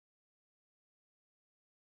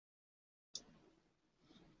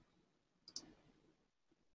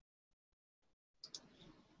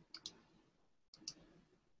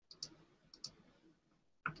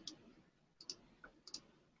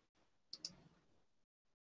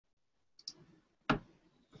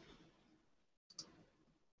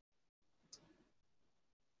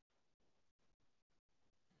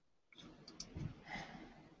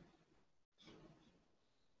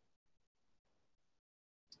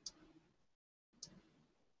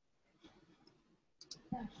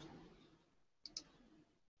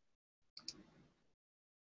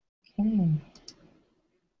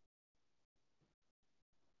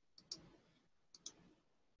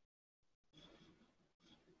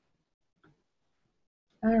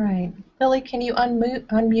All right. Lily, can you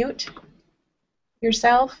unmute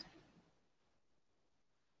yourself?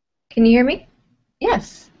 Can you hear me?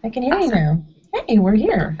 Yes, I can hear you Awesome. now. Hey, we're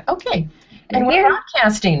here. Okay. We're And we're here.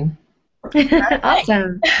 broadcasting.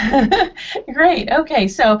 Awesome. Hi. Great. Okay.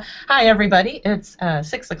 So, hi, everybody. It's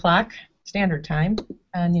 6 o'clock Standard Time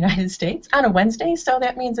in the United States on a Wednesday. So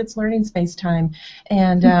that means it's Learning Space time.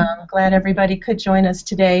 And glad everybody could join us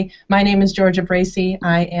today. My name is Georgia Bracey.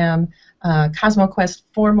 I am CosmoQuest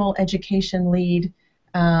Formal Education Lead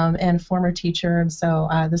and former teacher. And so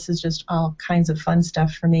this is just all kinds of fun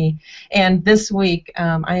stuff for me. And this week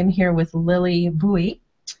I am here with Lily Bui,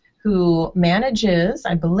 who manages,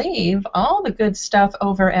 I believe, all the good stuff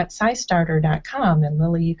over at SciStarter.com. And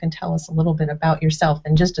Lily, you can tell us a little bit about yourself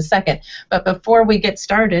in just a second. But before we get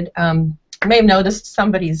started, you may have noticed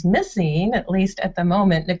somebody's missing, at least at the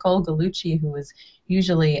moment. Nicole Gallucci, who is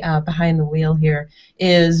usually behind the wheel here,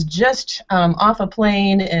 is just off a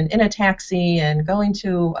plane and in a taxi and going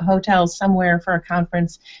to a hotel somewhere for a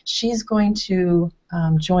conference. She's going to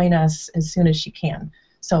join us as soon as she can.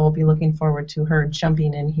 So we'll be looking forward to her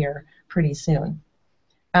jumping in here pretty soon.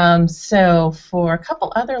 So for a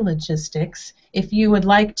couple other logistics, if you would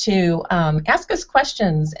like to ask us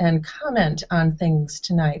questions and comment on things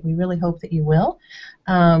tonight, we really hope that you will.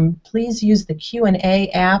 Please use the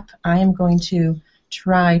Q&A app. I am going to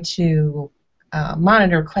try to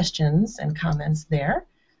monitor questions and comments there.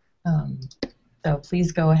 So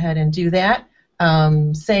please go ahead and do that.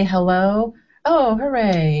 Say hello. Oh,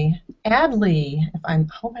 hooray. Adley, if I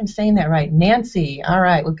hope I'm saying that right. Nancy, all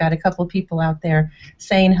right, we've got a couple of people out there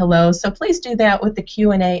saying hello. So please do that with the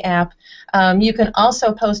Q&A app. You can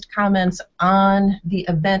also post comments on the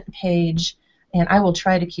event page, and I will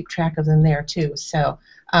try to keep track of them there too. So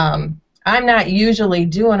I'm not usually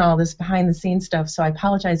doing all this behind the scenes stuff, so I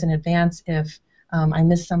apologize in advance if I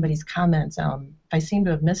missed somebody's comments. If I seem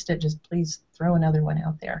to have missed it, just please throw another one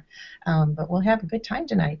out there. But we'll have a good time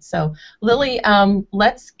tonight. So, Lily,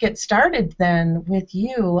 let's get started then with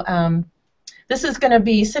you. This is going to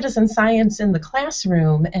be citizen science in the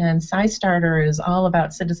classroom, and SciStarter is all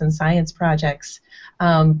about citizen science projects.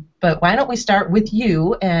 But why don't we start with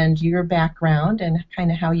you and your background and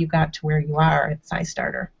kind of how you got to where you are at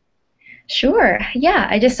SciStarter? Sure. Yeah,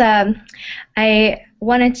 I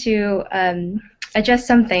wanted to adjust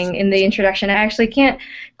something in the introduction. I actually can't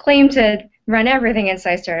claim to run everything at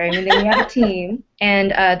SciStarter. I mean, we have a team,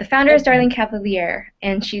 and the founder is Darlene Cavalier,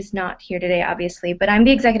 and she's not here today, obviously, but I'm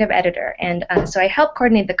the executive editor, and so I help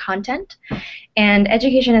coordinate the content, and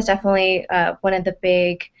education is definitely one of the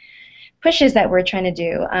big pushes that we're trying to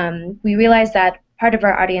do. We realize that part of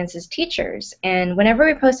our audience is teachers, and whenever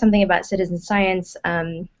we post something about citizen science,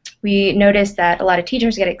 we notice that a lot of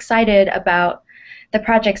teachers get excited about the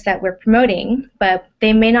projects that we're promoting, but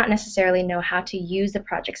they may not necessarily know how to use the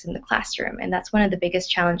projects in the classroom, and that's one of the biggest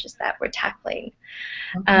challenges that we're tackling.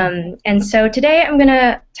 Okay. And so today I'm going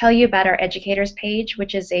to tell you about our educators page,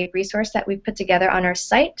 which is a resource that we've put together on our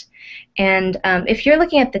site. And if you're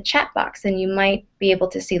looking at the chat box, then you might be able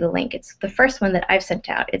to see the link. It's the first one that I've sent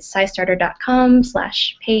out. It's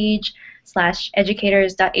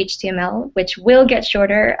scistarter.com/page/educators.html, which will get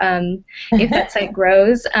shorter if that site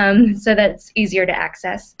grows, so that's easier to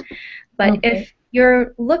access. But Okay. if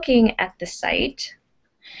you're looking at the site,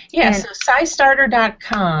 Yeah, and so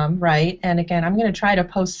scistarter.com, right? And again, I'm going to try to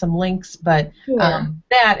post some links, but sure,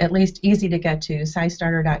 that at least easy to get to,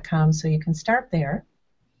 scistarter.com, so you can start there.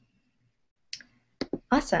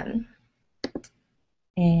 awesome. Let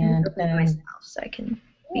me And open it then, myself so I can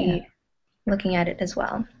yeah. be looking at it as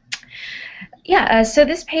well. Yeah, so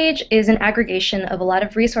this page is an aggregation of a lot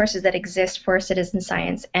of resources that exist for citizen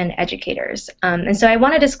science and educators. And so I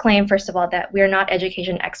want to disclaim, first of all, that we are not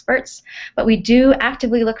education experts, but we do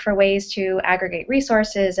actively look for ways to aggregate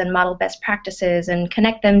resources and model best practices and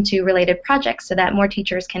connect them to related projects so that more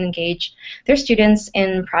teachers can engage their students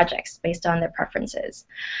in projects based on their preferences.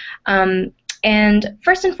 And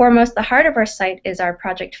first and foremost, the heart of our site is our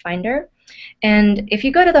project finder. And if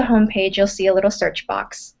you go to the home page, you'll see a little search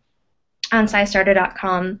box on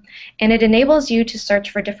scistarter.com, and it enables you to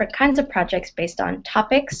search for different kinds of projects based on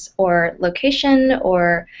topics or location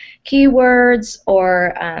or keywords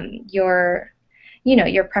or your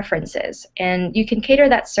preferences. And you can cater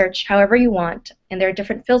that search however you want, and there are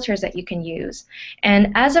different filters that you can use.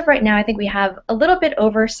 And as of right now, I think we have a little bit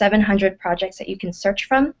over 700 projects that you can search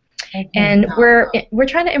from. Okay. And we're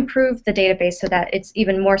trying to improve the database so that it's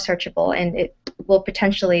even more searchable, and it will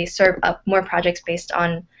potentially serve up more projects based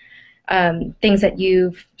on things that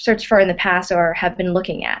you've searched for in the past or have been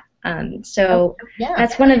looking at. So Yeah.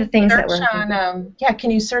 that's one of the things that Search we're hoping on, for. yeah,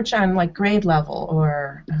 can you search on like grade level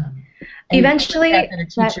or? Anything like that Eventually, that a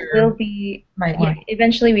that will teacher be, might yeah, want?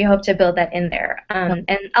 eventually we hope to build that in there. And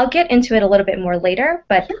I'll get into it a little bit more later,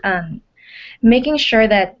 but making sure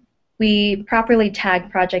that we properly tag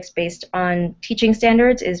projects based on teaching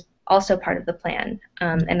standards is also part of the plan.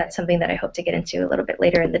 And that's something that I hope to get into a little bit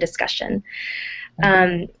later in the discussion.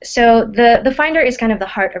 So the Finder is kind of the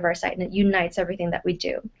heart of our site, and it unites everything that we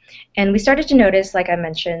do. And we started to notice, like I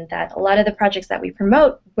mentioned, that a lot of the projects that we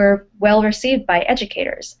promote were well received by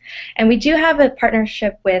educators. And we do have a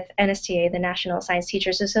partnership with NSTA, the National Science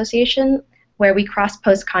Teachers Association, where we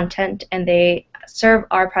cross-post content, and they serve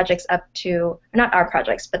our projects up to, not our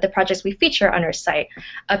projects, but the projects we feature on our site,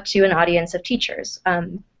 up to an audience of teachers.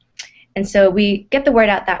 And so we get the word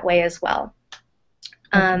out that way as well.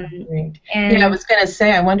 Great. And Yeah, I was going to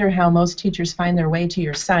say, I wonder how most teachers find their way to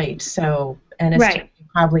your site. So NST right.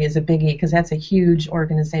 probably is a biggie because that's a huge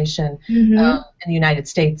organization Mm-hmm. in the United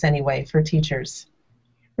States anyway for teachers.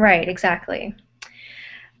 Right, exactly.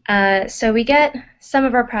 So we get some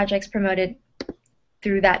of our projects promoted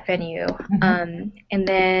through that venue. And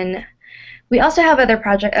then we also have other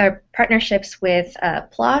partnerships with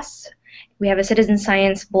PLOS. We have a citizen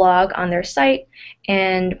science blog on their site,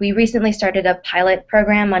 and we recently started a pilot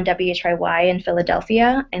program on WHYY in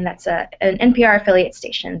Philadelphia, and that's an NPR affiliate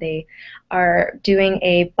station. They are doing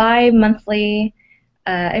a bi-monthly,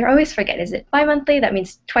 I always forget, is it bi-monthly? That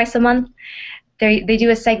means twice a month. They do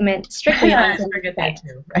a segment strictly on I forget that science.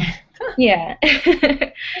 too, right? Yeah.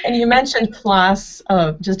 And you mentioned PLOS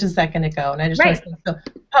just a second ago, and I just want Right. to say,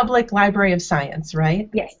 so Public Library of Science, right?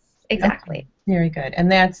 Yes, Okay, exactly. very good.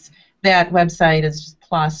 And that website is just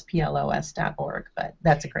plos.org, but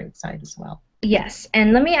that's a great site as well. Yes,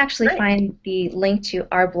 and let me actually Great. find the link to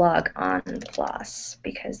our blog on PLOS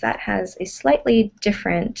because that has a slightly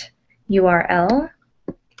different URL.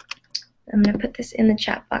 I'm going to put this in the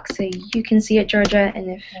chat box so you can see it, Georgia, and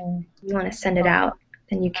if you want to send it out,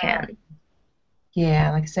 then you can.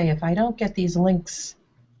 Yeah, like I say, if I don't get these links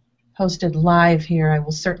posted live here, I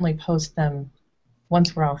will certainly post them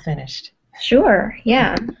once we're all finished. Sure,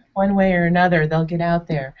 yeah. One way or another, they'll get out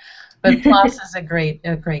there. But PLOS is a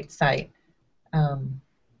great site.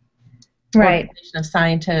 Right. Organization of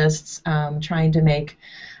scientists trying to make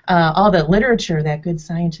all the literature, that good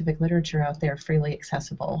scientific literature out there, freely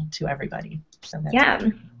accessible to everybody. So that's yeah.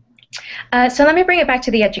 So let me bring it back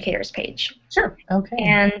to the educators page. Sure. Okay.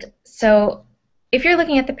 And so if you're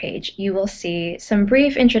looking at the page, you will see some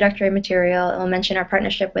brief introductory material. It will mention our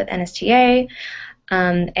partnership with NSTA,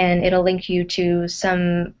 and it'll link you to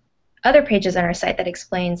some other pages on our site that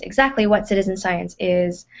explains exactly what citizen science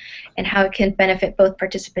is and how it can benefit both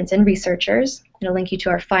participants and researchers. It'll link you to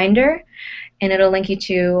our Finder, and it'll link you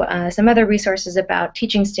to some other resources about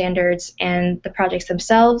teaching standards and the projects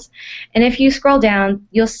themselves. And if you scroll down,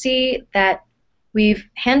 you'll see that we've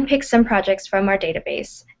handpicked some projects from our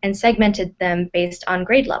database and segmented them based on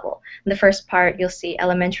grade level. In the first part, you'll see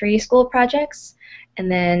elementary school projects,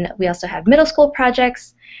 and then we also have middle school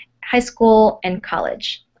projects, high school, and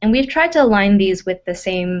college. And we've tried to align these with the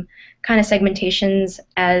same kind of segmentations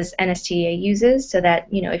as NSTA uses, so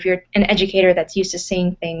that, you know, if you're an educator that's used to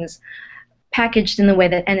seeing things packaged in the way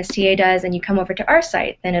that NSTA does and you come over to our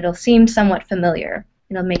site, then it'll seem somewhat familiar.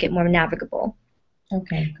 It'll make it more navigable.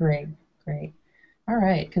 Okay, great. All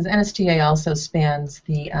right, because NSTA also spans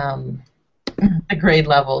the grade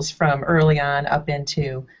levels from early on up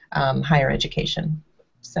into higher education.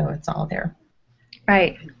 So it's all there.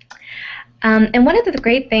 Right. And one of the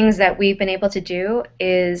great things that we've been able to do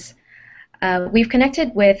is we've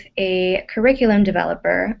connected with a curriculum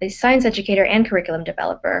developer, a science educator and curriculum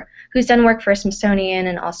developer, who's done work for Smithsonian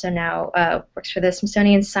and also now works for the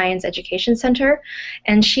Smithsonian Science Education Center.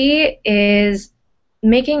 And she is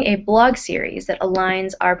making a blog series that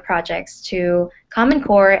aligns our projects to Common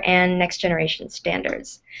Core and Next Generation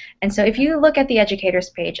standards. And so if you look at the educators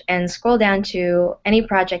page and scroll down to any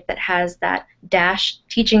project that has that dash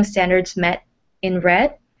teaching standards met in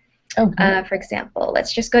red, for example,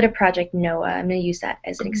 let's just go to Project NOAA. I'm going to use that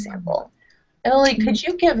as an example. Lily, could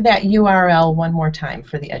you give that URL one more time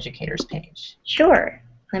for the educators page? Sure.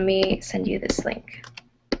 Let me send you this link.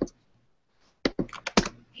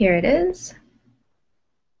 Here it is.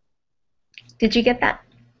 Did you get that?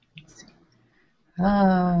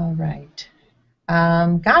 All right.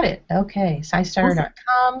 Got it. Okay.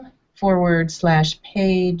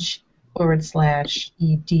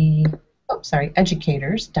 SciStarter.com/page/ed,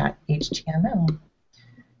 educators.html.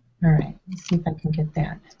 All right. Let's see if I can get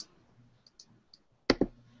that.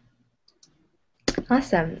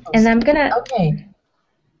 Awesome. And I'm gonna. Okay.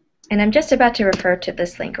 And I'm just about to refer to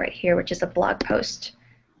this link right here, which is a blog post.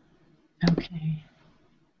 Okay.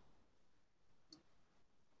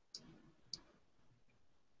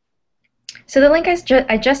 So the link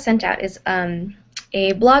I just sent out is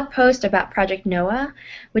a blog post about Project NOAA,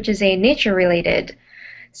 which is a nature-related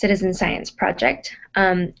citizen science project.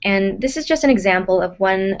 And this is just an example of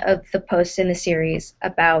one of the posts in the series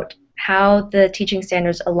about how the teaching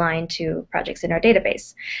standards align to projects in our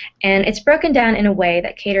database. And it's broken down in a way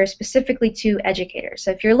that caters specifically to educators.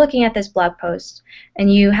 So if you're looking at this blog post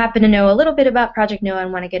and you happen to know a little bit about Project NOAA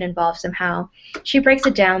and want to get involved somehow, she breaks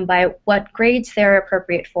it down by what grades they're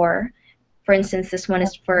appropriate for. For instance, this one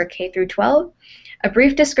is for K through 12, a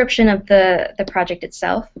brief description of the project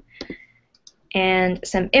itself, and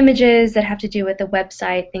some images that have to do with the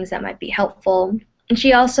website, things that might be helpful. And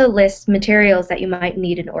she also lists materials that you might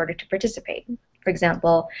need in order to participate. For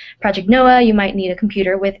example, Project NOAA, you might need a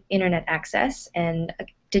computer with internet access, and a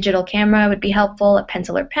digital camera would be helpful, a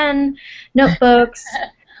pencil or pen, notebooks,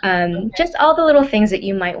 just all the little things that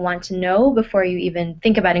you might want to know before you even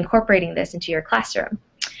think about incorporating this into your classroom.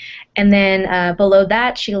 And then below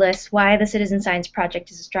that, she lists why the Citizen Science Project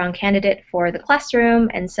is a strong candidate for the classroom,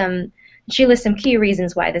 and she lists some key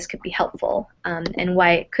reasons why this could be helpful, and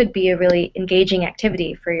why it could be a really engaging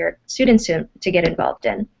activity for your students to get involved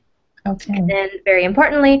in. Okay. And then, very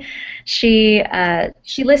importantly, she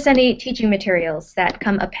lists any teaching materials that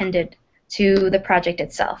come appended to the project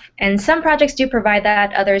itself. And some projects do provide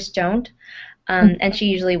that, others don't, and she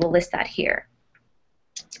usually will list that here.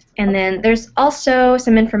 And then there's also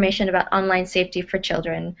some information about online safety for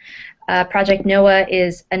children. Project NOAA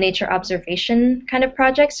is a nature observation kind of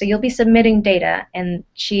project, so you'll be submitting data, and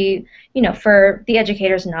she, for the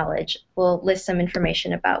educator's knowledge, will list some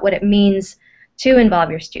information about what it means to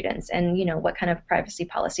involve your students, and what kind of privacy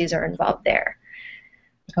policies are involved there.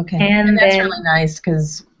 Okay, and that's really nice,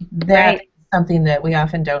 because that's something that we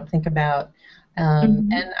often don't think about,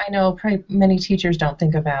 and I know probably many teachers don't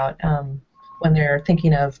think about when they're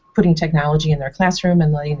thinking of putting technology in their classroom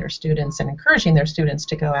and letting their students and encouraging their students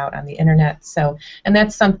to go out on the internet. So, and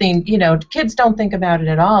that's something, kids don't think about it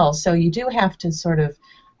at all. So you do have to sort of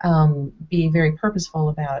be very purposeful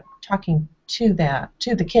about talking to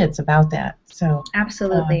the kids about that. So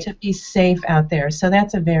absolutely, to be safe out there. So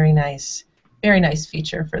that's a very nice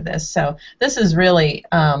feature for this. So this is really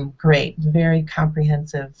great, very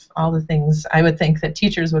comprehensive, all the things I would think that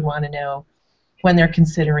teachers would want to know when they're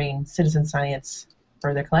considering citizen science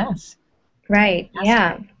for their class. Right,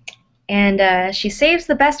 yeah. And she saves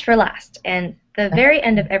the best for last. And the very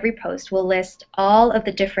end of every post will list all of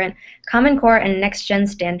the different Common Core and Next Gen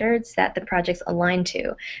standards that the projects align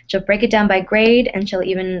to. She'll break it down by grade, and she'll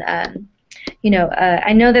even,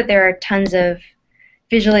 I know that there are tons of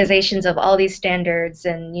visualizations of all these standards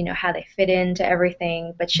and how they fit into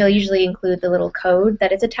everything, but she'll usually include the little code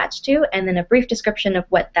that it's attached to, and then a brief description of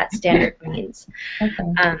what that standard means.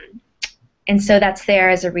 Okay. And so that's there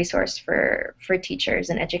as a resource for teachers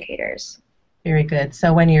and educators. Very good.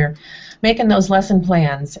 So when you're making those lesson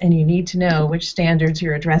plans and you need to know which standards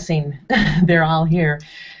you're addressing, they're all here.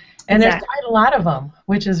 And there's quite a lot of them,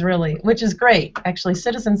 which is great. Actually,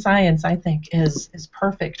 citizen science, I think, is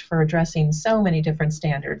perfect for addressing so many different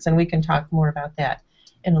standards, and we can talk more about that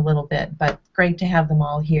in a little bit, but great to have them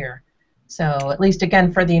all here. So at least,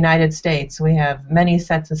 again, for the United States, we have many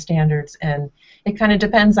sets of standards, and it kind of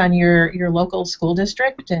depends on your local school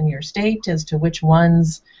district and your state as to which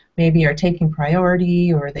ones maybe are taking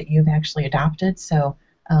priority or that you've actually adopted. So,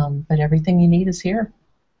 but everything you need is here.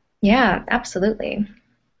 Yeah, absolutely.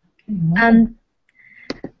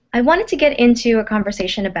 I wanted to get into a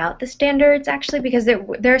conversation about the standards, actually, because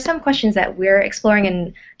there are some questions that we're exploring,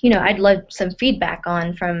 and I'd love some feedback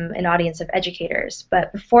on from an audience of educators.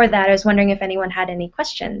 But before that, I was wondering if anyone had any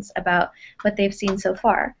questions about what they've seen so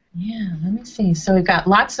far. Yeah, let me see. So we've got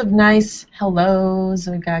lots of nice hellos.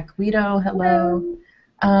 We've got Guido, hello.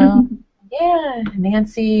 Yeah,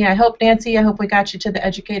 Nancy. I hope we got you to the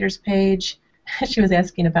educators page. She was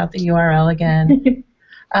asking about the URL again.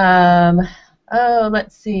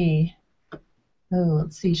 Let's see.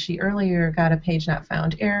 She earlier got a page not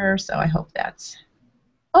found error, so I hope that's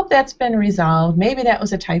been resolved. Maybe that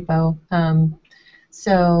was a typo.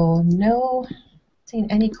 So no, seen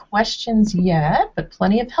any questions yet, but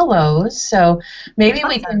plenty of hellos. So maybe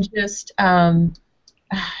we can just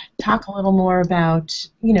talk a little more about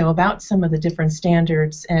some of the different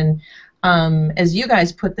standards. And as you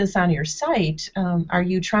guys put this on your site, are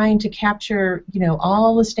you trying to capture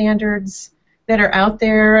all the standards that are out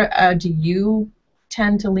there? Do you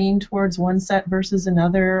tend to lean towards one set versus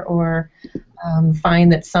another, or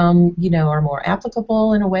find that some are more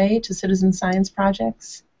applicable in a way to citizen science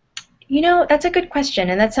projects? That's a good question,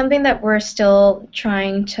 and that's something that we're still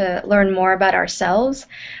trying to learn more about ourselves.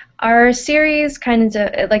 Our series kind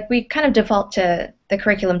of like we kind of default to the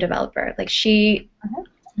curriculum developer. Like she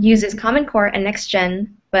uses Common Core and Next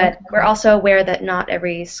Gen, but we're also aware that not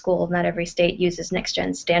every school, not every state uses Next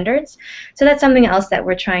Gen standards. So that's something else that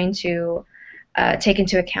we're trying to take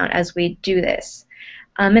into account as we do this.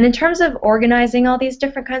 And in terms of organizing all these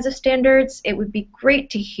different kinds of standards, it would be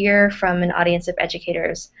great to hear from an audience of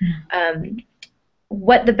educators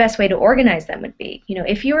what the best way to organize them would be. You know,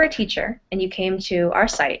 if you were a teacher and you came to our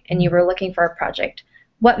site and you were looking for a project,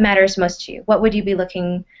 what matters most to you? What would you be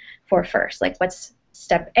looking for first? Like, what's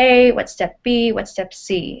step A, what's step B, what's step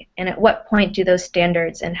C? And at what point do those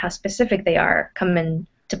standards and how specific they are come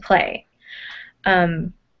into play?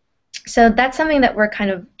 So that's something that we're kind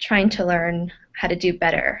of trying to learn how to do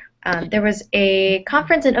better. There was a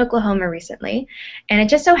conference in Oklahoma recently, and it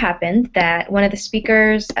just so happened that one of the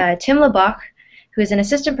speakers, Tim LeBach, who is an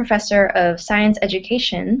assistant professor of science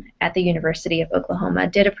education at the University of Oklahoma,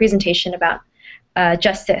 did a presentation about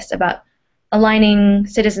just this, about aligning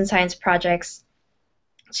citizen science projects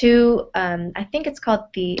to, I think it's called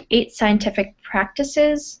the 8 scientific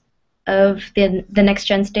practices of the next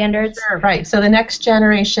gen standards. Sure, right. So the next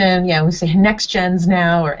generation, yeah, we say next gens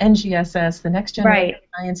now, or NGSS. The next generation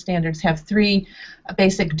science standards have 3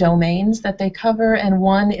 basic domains that they cover, and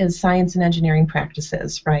one is science and engineering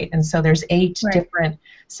practices, right? And so there's 8 different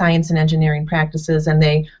science and engineering practices, and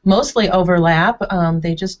they mostly overlap.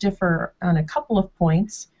 They just differ on a couple of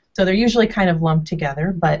points. So they're usually kind of lumped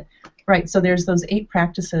together, but right, so there's those 8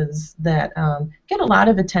 practices that get a lot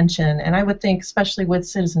of attention, and I would think especially with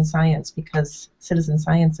citizen science, because citizen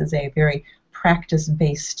science is a very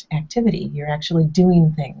practice-based activity. You're actually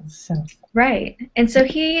doing things. So. Right, and so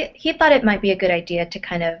he thought it might be a good idea to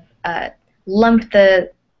kind of lump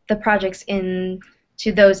the projects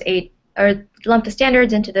into those 8, or lump the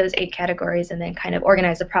standards into those 8 categories, and then kind of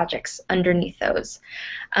organize the projects underneath those.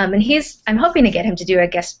 And I'm hoping to get him to do a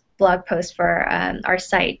guest blog post for our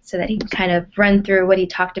site so that he can kind of run through what he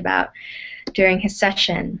talked about during his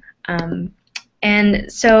session.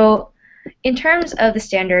 And so in terms of the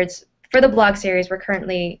standards, for the blog series, we're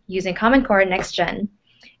currently using Common Core and Next Gen,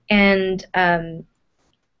 and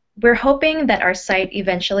we're hoping that our site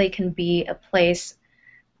eventually can be a place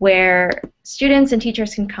where students and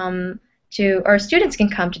teachers can come to, or students can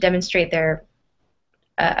come to demonstrate their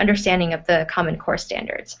understanding of the Common Core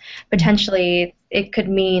standards. Potentially, it could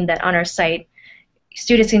mean that on our site,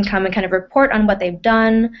 students can come and kind of report on what they've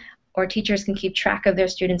done, or teachers can keep track of their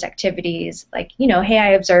students' activities. Like, you know, hey, I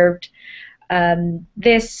observed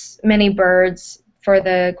this many birds for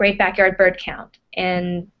the Great Backyard Bird Count,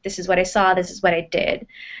 and this is what I saw, this is what I did.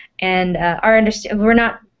 And we're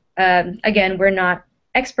not, again, we're not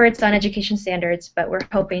experts on education standards, but we're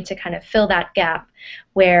hoping to kind of fill that gap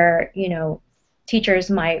where, you know, teachers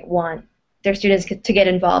might want their students to get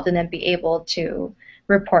involved and then be able to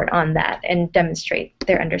report on that and demonstrate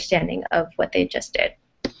their understanding of what they just did.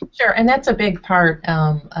 Sure, and that's a big part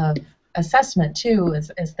of assessment too,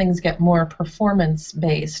 as things get more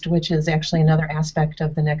performance-based, which is actually another aspect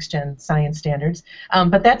of the next-gen science standards.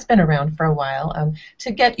 But that's been around for a while,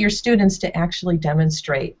 to get your students to actually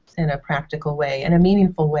demonstrate in a practical way, in a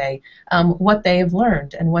meaningful way, what they have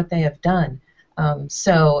learned and what they have done.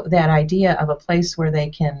 So that idea of a place where they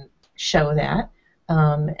can show that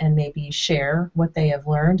and maybe share what they have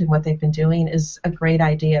learned and what they've been doing is a great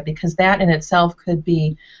idea, because that in itself could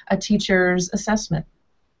be a teacher's assessment.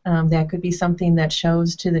 That could be something that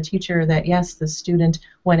shows to the teacher that, yes, the student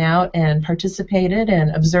went out and participated and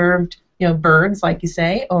observed, you know, birds, like you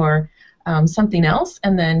say, or something else,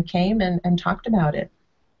 and then came and talked about it.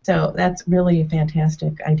 So that's really a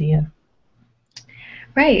fantastic idea.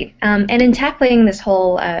 Right, and in tackling this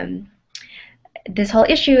whole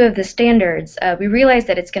issue of the standards, we realize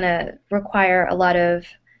that it's going to require a lot of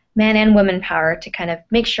man and woman power to kind of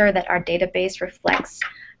make sure that our database reflects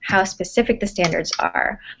how specific the standards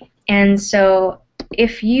are. And so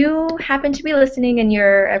if you happen to be listening and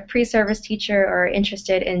you're a pre-service teacher or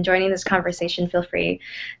interested in joining this conversation, feel free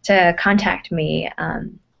to contact me,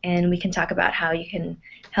 and we can talk about how you can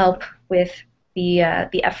help with the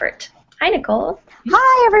effort. Hi, Nicole.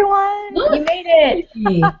 Hi, everyone. You made it.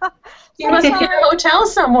 You must be in a hotel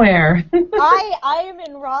somewhere. I am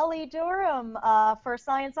in Raleigh, Durham for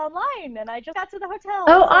Science Online, and I just got to the hotel.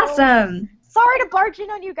 Oh, awesome. Sorry to barge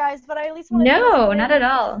in on you guys, but I at least want to. No, not at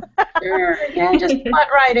all. Sure. Yeah, just butt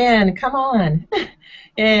right in. Come on.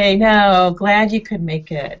 Yay, no, glad you could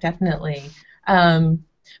make it, definitely. But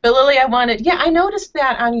Lily, I noticed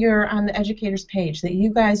that on the educators page that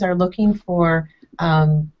you guys are looking for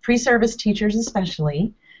pre-service teachers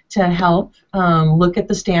especially to help look at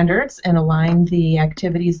the standards and align the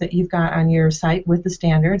activities that you've got on your site with the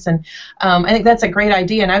standards. And I think that's a great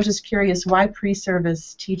idea. And I was just curious, why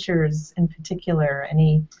pre-service teachers in particular?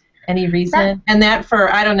 Any reason? And that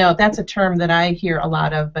for, I don't know, that's a term that I hear a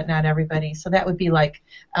lot of, but not everybody. So that would be like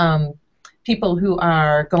people who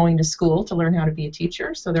are going to school to learn how to be a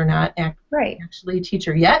teacher. So they're not actually a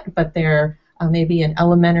teacher yet, but they're maybe an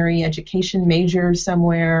elementary education major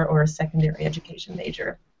somewhere or a secondary education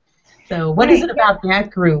major. So what is it about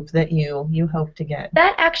that group that you hope to get?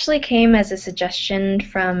 That actually came as a suggestion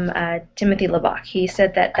from Timothy LeBach. He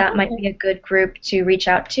said that might be a good group to reach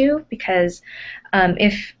out to, because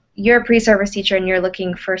if you're a pre-service teacher and you're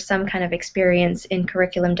looking for some kind of experience in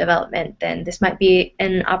curriculum development, then this might be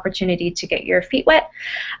an opportunity to get your feet wet.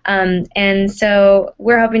 And so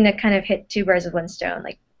we're hoping to kind of hit two birds with one stone.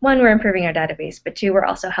 Like, one, we're improving our database, but two, we're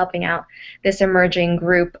also helping out this emerging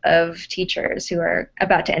group of teachers who are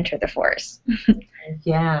about to enter the force.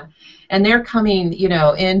 Yeah, and they're coming,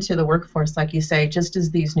 into the workforce, like you say, just as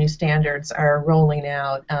these new standards are rolling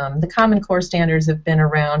out. The Common Core standards have been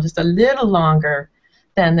around just a little longer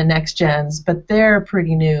than the next gens, but they're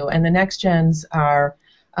pretty new, and the next gens are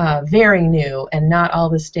very new, and not all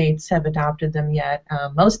the states have adopted them yet.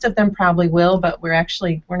 Most of them probably will, but we're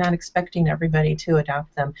not expecting everybody to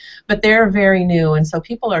adopt them. But they're very new, and so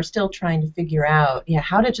people are still trying to figure out,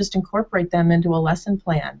 how to just incorporate them into a lesson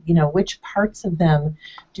plan. Which parts of them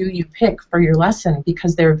do you pick for your lesson,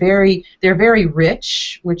 because they're very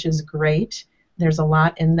rich, which is great. There's a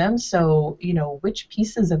lot in them, so which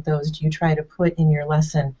pieces of those do you try to put in your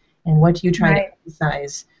lesson, and what do you try to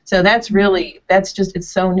emphasize? So it's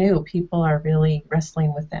so new. People are really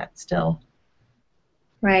wrestling with that still.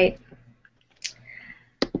 Right.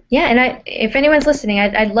 Yeah, and if anyone's listening,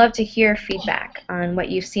 I'd love to hear feedback on what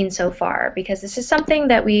you've seen so far, because this is something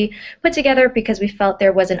that we put together because we felt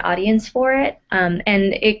there was an audience for it, and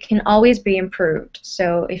it can always be improved.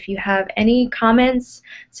 So if you have any comments,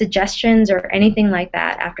 suggestions, or anything like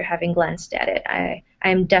that after having glanced at it,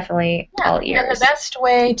 I'm definitely all ears. And the best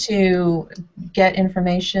way to get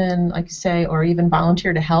information, like you say, or even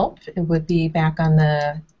volunteer to help, it would be back on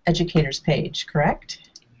the educators page, correct?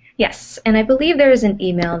 Yes, and I believe there is an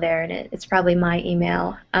email there, and it's probably my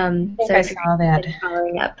email. I think I saw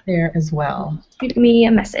that there as well. Shoot me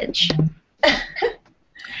a message.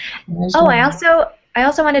 Oh, I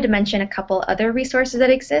also wanted to mention a couple other resources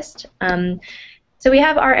that exist. So we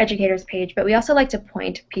have our educators page, but we also like to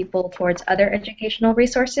point people towards other educational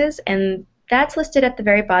resources, and that's listed at the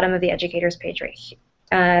very bottom of the educators page right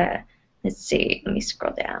here. Let's see, let me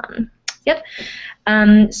scroll down. Yep.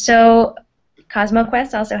 So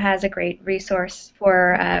CosmoQuest also has a great resource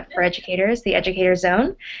for educators, the Educator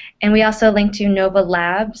Zone, and we also link to Nova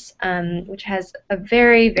Labs, which has a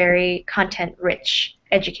very, very content-rich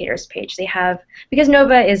educators page. They have, because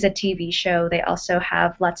Nova is a TV show, they also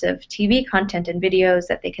have lots of TV content and videos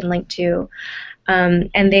that they can link to, and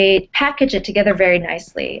they package it together very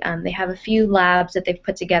nicely. They have a few labs that they've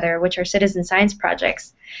put together, which are citizen science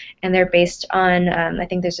projects, and they're based on, I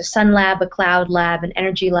think there's a Sun Lab, a Cloud Lab, an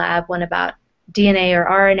Energy Lab, one about DNA or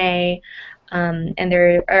RNA, and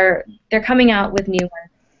they're coming out with new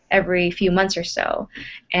ones every few months or so,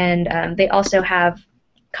 and they also have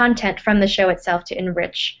content from the show itself to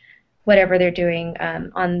enrich whatever they're doing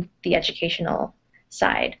on the educational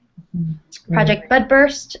side. Mm-hmm. Project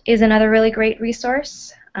Budburst is another really great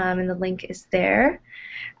resource, and the link is there.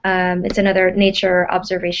 It's another nature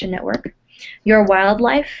observation network. Your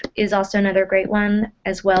Wildlife is also another great one,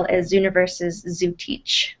 as well as Zooniverse's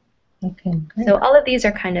ZooTeach. Okay, great. So all of these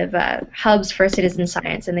are kind of hubs for citizen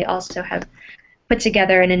science, and they also have put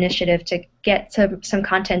together an initiative to get some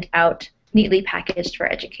content out neatly packaged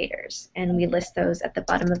for educators, and we list those at the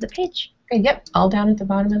bottom of the page. Okay, yep, all down at the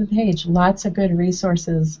bottom of the page. Lots of good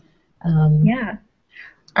resources. Yeah.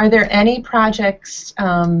 Are there any projects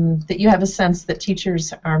that you have a sense that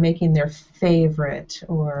teachers are making their favorite,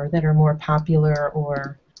 or that are more popular,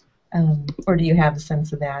 or do you have a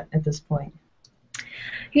sense of that at this point?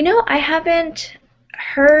 I haven't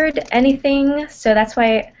heard anything, so that's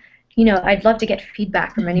why, I'd love to get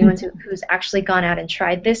feedback from anyone who's actually gone out and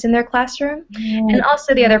tried this in their classroom. And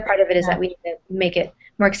also the other part of it is that we need to make it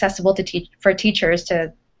more accessible for teachers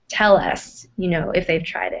to tell us, if they've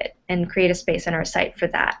tried it, and create a space on our site for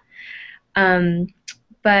that.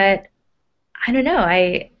 But I don't know.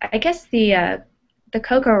 I guess the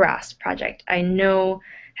Coco Ross project I know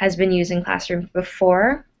has been used in classrooms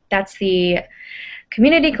before. That's the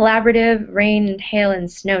Community Collaborative Rain, Hail, and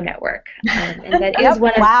Snow Network, and that is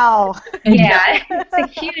one of wow. Yeah, it's a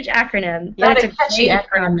huge acronym. Not a catchy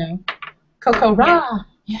acronym though. Coco Ra.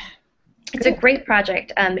 Yeah. It's a great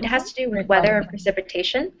project. It has to do with weather and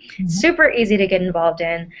precipitation. Super easy to get involved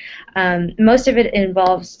in. Most of it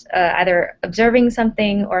involves either observing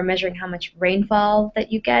something or measuring how much rainfall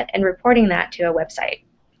that you get and reporting that to a website.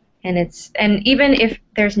 And even if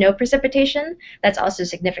there's no precipitation, that's also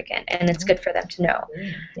significant, and it's good for them to know.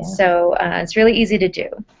 Yeah. So it's really easy to do.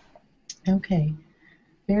 Okay.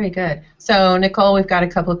 Very good. So, Nicole, we've got a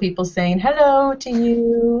couple of people saying hello to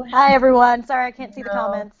you. Hi, everyone. Sorry, I can't see the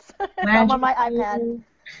comments. I'm on my iPad.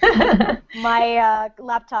 My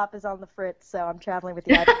laptop is on the fritz, so I'm traveling with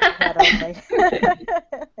the iPad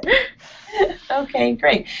only. Okay,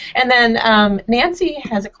 great. And then Nancy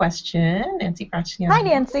has a question. Nancy Prachian. Hi,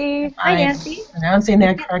 Nancy. Hi, Nancy. Pronouncing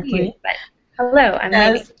that correctly. Hello, I'm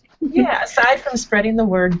Amy. Yeah, aside from spreading the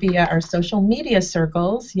word via our social media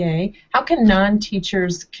circles, yay, how can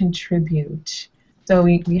non-teachers contribute? So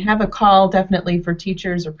we have a call definitely for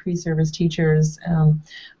teachers or pre-service teachers.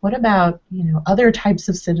 What about, other types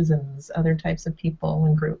of citizens, other types of people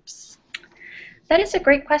and groups? That is a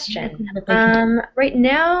great question. Right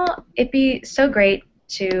now, it'd be so great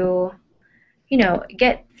to,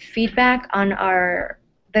 get feedback on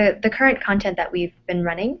the current content that we've been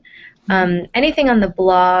running. Anything on the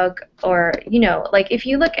blog, or like if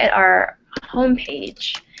you look at our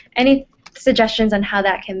homepage, any suggestions on how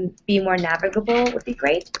that can be more navigable would be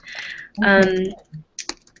great. General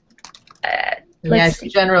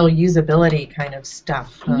usability kind of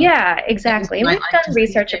stuff. Huh? Yeah, exactly. And we've done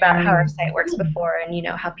research about how our site works before, and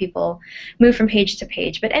how people move from page to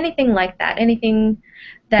page. But anything like that, anything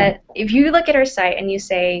that if you look at our site and you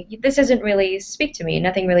say, this doesn't really speak to me,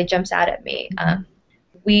 nothing really jumps out at me,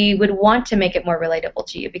 we would want to make it more relatable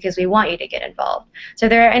to you because we want you to get involved. So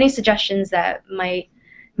if there are any suggestions that might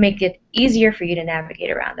make it easier for you to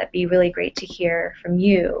navigate around, that'd be really great to hear from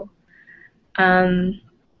you.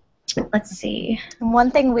 Let's see.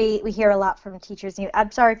 One thing we hear a lot from teachers,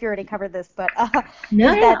 I'm sorry if you already covered this, but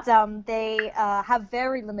no, is that they have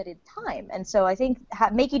very limited time. And so I think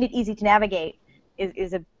making it easy to navigate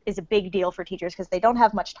is a big deal for teachers because they don't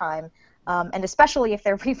have much time. And especially if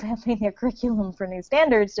they're revamping their curriculum for new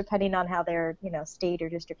standards, depending on how their state or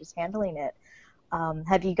district is handling it.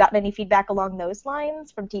 Have you gotten any feedback along those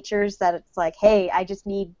lines from teachers that it's like, hey, I just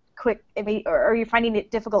need quick, or are you finding it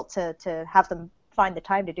difficult to have them find the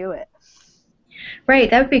time to do it?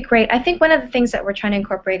 Right, that would be great. I think one of the things that we're trying to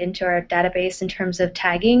incorporate into our database in terms of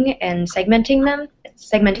tagging and segmenting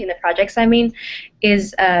the projects,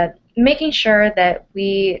 is making sure that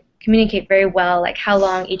we communicate very well, like how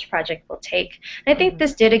long each project will take. And I think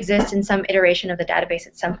this did exist in some iteration of the database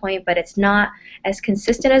at some point, but it's not as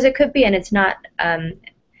consistent as it could be, and it's not.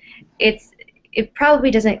 It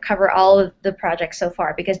probably doesn't cover all of the projects so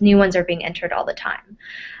far because new ones are being entered all the time.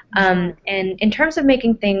 And in terms of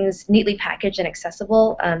making things neatly packaged and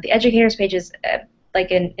accessible, the educators page is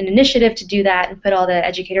like an initiative to do that and put all the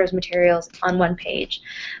educators' materials on one page.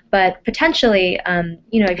 But potentially,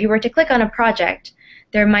 if you were to click on a project,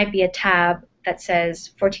 there might be a tab that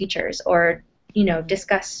says for teachers, or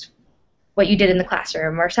discuss what you did in the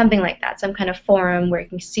classroom, or something like that, some kind of forum where you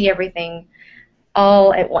can see everything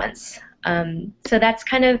all at once. So that's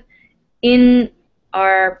kind of in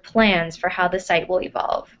our plans for how the site will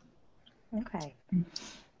evolve. Okay.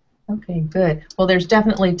 Okay, good. Well, there's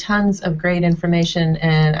definitely tons of great information,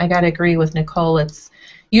 and I got to agree with Nicole. It's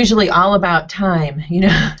usually all about time,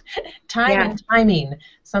 time and timing.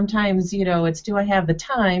 Sometimes, it's do I have the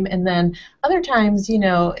time, and then other times,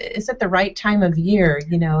 is it the right time of year?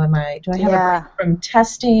 Do I have a break from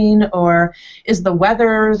testing, or is the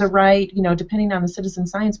weather the right, depending on the citizen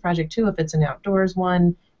science project too, if it's an outdoors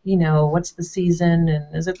one, what's the season,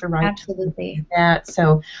 and is it the right Absolutely. time to do that?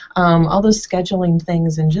 So all those scheduling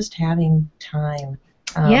things and just having time.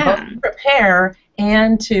 Both to prepare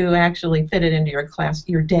and to actually fit it into your class,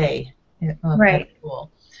 your day at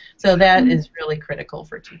school. So that is really critical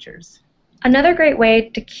for teachers. Another great way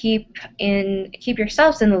to keep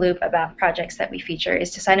yourselves in the loop about projects that we feature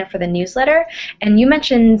is to sign up for the newsletter. And you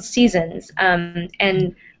mentioned seasons,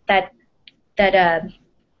 and that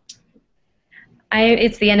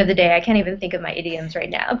it's the end of the day. I can't even think of my idioms right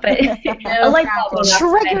now, but a light bulb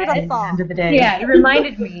triggered a thought. End of the day. Yeah, it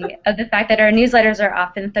reminded me of the fact that our newsletters are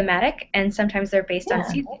often thematic, and sometimes they're based on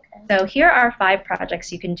seasons. Okay. So here are 5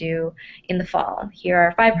 projects you can do in the fall. Here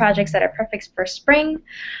are 5 projects that are perfect for spring,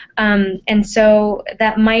 and so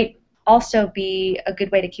that might also be a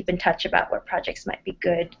good way to keep in touch about what projects might be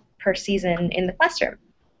good per season in the classroom.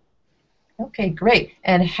 Okay, great.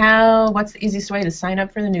 And what's the easiest way to sign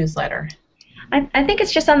up for the newsletter? I think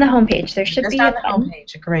it's just on the homepage. There should just be on the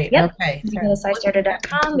homepage. Great. Yep. Okay. You go to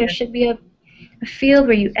scistarter.com. There should be a field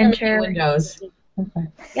where you enter. Windows. Okay.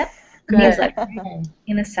 Yep. music Okay.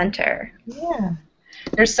 in the center. Yeah.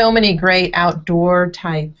 There's so many great outdoor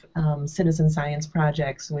type citizen science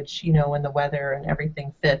projects, which, you know, when the weather and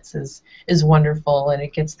everything fits is wonderful, and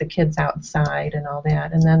it gets the kids outside and all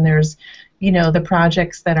that. And then there's, you know, the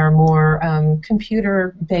projects that are more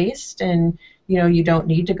computer based, and you know, you don't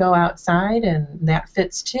need to go outside, and that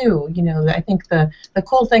fits too. You know, I think the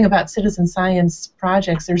cool thing about citizen science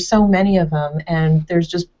projects, there's so many of them, and there's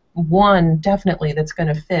just one definitely that's going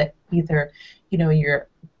to fit either, you know, your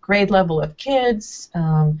grade level of kids,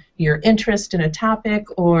 your interest in a topic,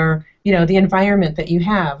 or you know, the environment that you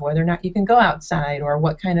have, whether or not you can go outside, or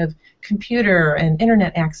what kind of computer and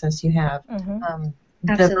internet access you have.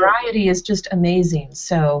 The variety is just amazing.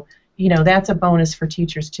 So you know, that's a bonus for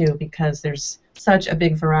teachers too, because there's such a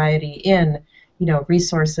big variety in, you know,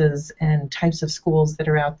 resources and types of schools that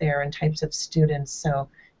are out there and types of students. So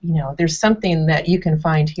you know, there's something that you can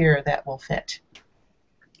find here that will fit.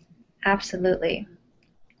 Absolutely.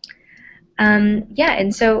 Yeah,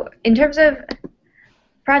 and so in terms of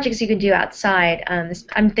projects you can do outside,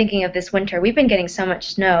 I'm thinking of this winter. We've been getting so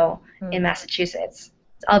much snow in Massachusetts.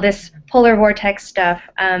 All this polar vortex stuff.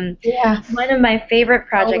 Yeah. One of my favorite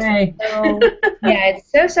projects. Yeah,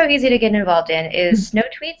 it's so easy to get involved in is snow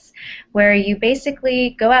tweets, where you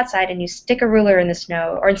basically go outside and you stick a ruler in the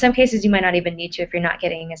snow, or in some cases you might not even need to if you're not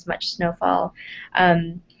getting as much snowfall.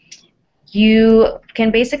 You can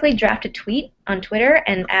basically draft a tweet on Twitter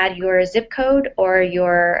and add your zip code or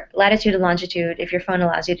your latitude and longitude if your phone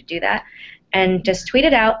allows you to do that, and just tweet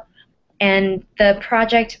it out. And the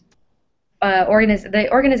project, the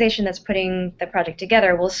organization that's putting the project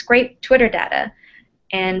together will scrape Twitter data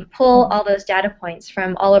and pull all those data points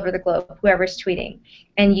from all over the globe, whoever's tweeting,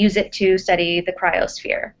 and use it to study the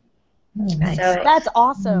cryosphere. Nice. So, that's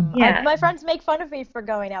awesome. Yeah. My friends make fun of me for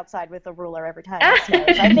going outside with a ruler every time it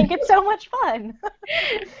snows. I think it's so much fun.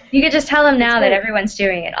 You could just tell them now that everyone's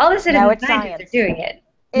doing it. All the citizen scientists are doing it.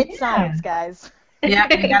 It's science, guys. Yeah,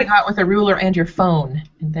 you gotta go out with a ruler and your phone,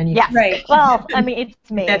 and then you. Yeah, right. Well, I mean,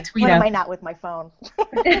 it's me. When am I not with my phone?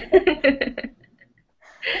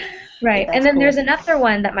 Right, and then there's another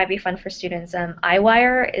one that might be fun for students.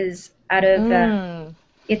 iWire is out of.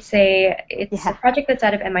 It's a project that's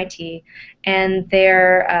out of MIT, and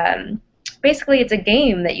they're basically it's a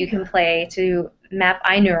game that you can play to map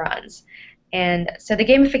eye neurons. And so the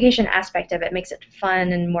gamification aspect of it makes it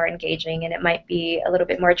fun and more engaging, and it might be a little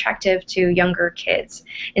bit more attractive to younger kids.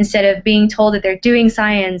 Instead of being told that they're doing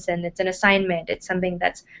science and it's an assignment, it's something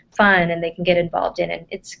that's fun and they can get involved in. And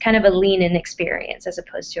it's kind of a lean-in experience as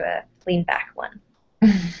opposed to a lean-back one.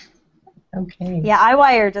 Okay. Yeah,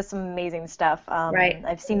 iWire does some amazing stuff. Right.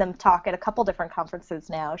 I've seen them talk at a couple different conferences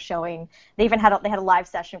now, showing they even had a live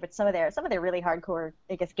session with some of their really hardcore,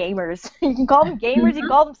 I guess, gamers. You can call them gamers, you can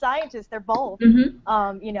call them scientists. They're both.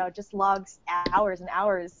 You know, just logs hours and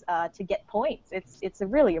hours to get points. It's a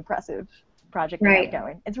really impressive project they have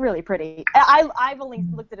going. It's really pretty. I've only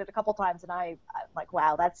looked at it a couple times, and I'm like,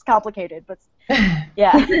 wow, that's complicated, but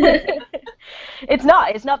yeah. It's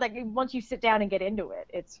not like once you sit down and get into it,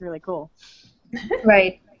 it's really cool.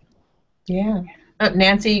 Right. Yeah.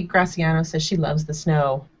 Nancy Graciano says she loves the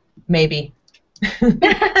snow. Maybe.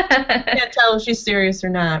 Can't tell if she's serious or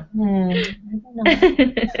not. I don't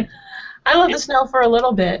know. I love the snow for a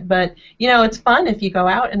little bit, but you know, it's fun if you go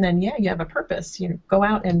out and then you have a purpose. You go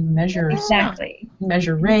out and measure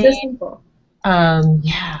measure rain. It's so simple.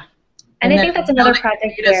 Yeah. And I think that's another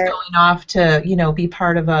project where going off to, you know, be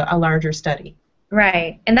part of a larger study.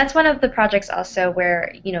 Right. And that's one of the projects also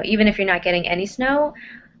where, you know, even if you're not getting any snow,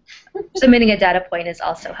 submitting a data point is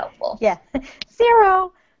also helpful. Yeah.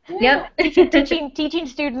 0. Yep. Teaching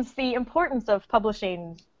students the importance of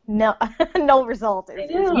publishing no result is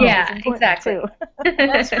exactly. too.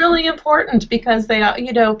 That's really important because they,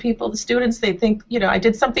 you know, the students, they think, you know, I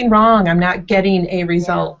did something wrong. I'm not getting a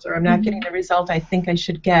result, or I'm not getting the result I think I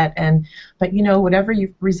should get. But you know, whatever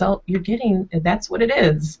result you're getting, that's what it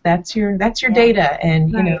is. That's your data,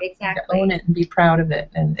 and you know, own it and be proud of it.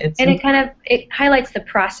 And it highlights the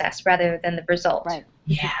process rather than the result. Right.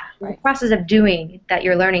 Yeah. The process of doing that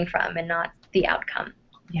you're learning from, and not the outcome.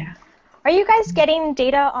 Yeah. Are you guys getting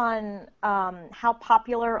data on how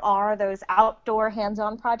popular are those outdoor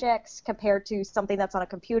hands-on projects compared to something that's on a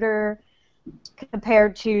computer,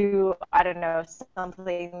 compared to, I don't know,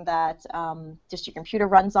 something that just your computer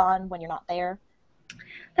runs on when you're not there?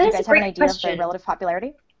 Do you guys have an idea of the relative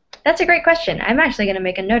popularity? That's a great question. I'm actually going to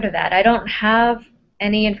make a note of that. I don't have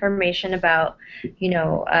any information about, you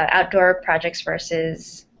know, outdoor projects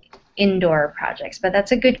versus indoor projects, but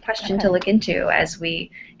that's a good question to look into as we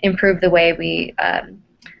improve the way we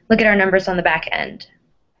look at our numbers on the back end.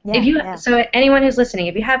 So anyone who's listening,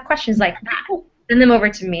 if you have questions like that, send them over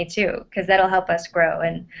to me too, because that'll help us grow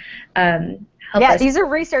and help us. These are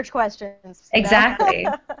research questions. Exactly.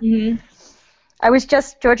 Mm-hmm.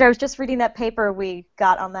 Georgia, I was just reading that paper we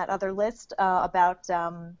got on that other list about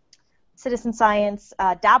citizen science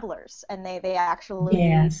dabblers, and they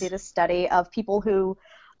actually did a study of people who,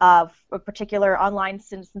 a particular online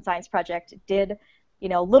citizen science project did,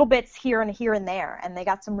 little bits here and there, and they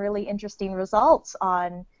got some really interesting results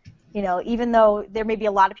on, even though there may be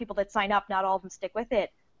a lot of people that sign up, not all of them stick with it,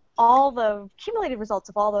 all the accumulated results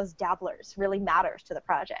of all those dabblers really matters to the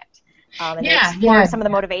project. And they explore some of the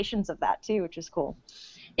motivations of that too, which is cool.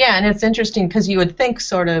 Yeah, and it's interesting because you would think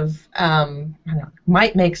sort of,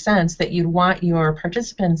 might make sense that you'd want your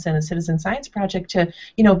participants in a citizen science project to,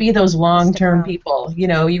 be those long-term people.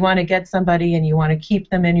 You want to get somebody and you want to keep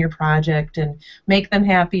them in your project and make them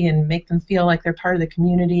happy and make them feel like they're part of the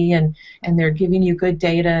community and they're giving you good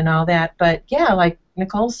data and all that. But yeah, like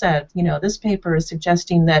Nicole said, this paper is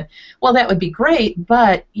suggesting that, well, that would be great,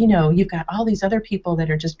 but, you've got all these other people that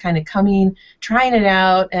are just kind of coming, trying it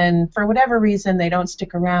out, and for whatever reason, they don't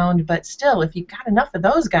stick around, but still, if you've got enough of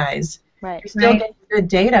those guys, you're still getting good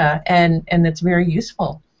data, and it's very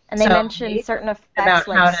useful. And they mentioned certain effects about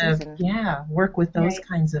like how Susan. to work with those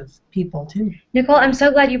kinds of people, too. Nicole, I'm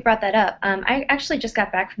so glad you brought that up. I actually just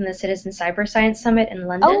got back from the Citizen Cyber Science Summit in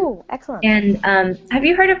London. Oh, excellent. And have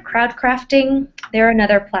you heard of crowdcrafting? They're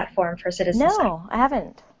another platform for citizen science. No, I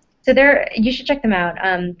haven't. So you should check them out.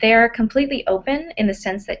 They're completely open in the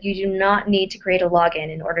sense that you do not need to create a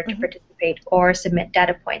login in order to participate or submit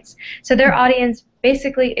data points. So their audience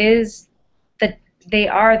basically is they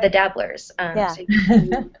are the dabblers. So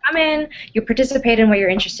you come in, you participate in what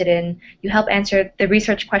you're interested in, you help answer the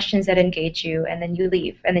research questions that engage you, and then you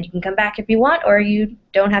leave. And then you can come back if you want, or you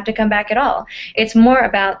don't have to come back at all. It's more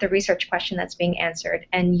about the research question that's being answered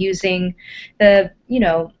and using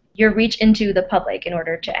your reach into the public in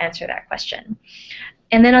order to answer that question.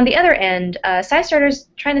 And then on the other end, SciStarter's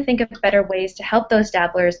trying to think of better ways to help those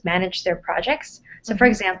dabblers manage their projects. So for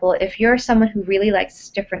example, if you're someone who really likes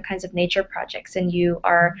different kinds of nature projects and you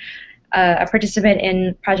are a participant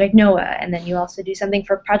in Project NOAA, and then you also do something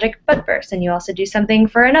for Project Budburst, and you also do something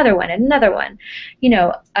for another one and another one,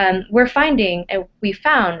 we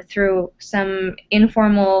found through some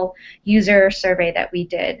informal user survey that we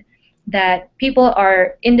did, that people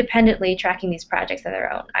are independently tracking these projects on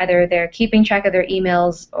their own. Either they're keeping track of their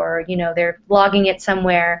emails or, they're logging it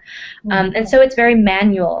somewhere. And so it's very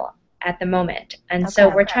manual at the moment. And so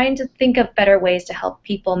we're trying to think of better ways to help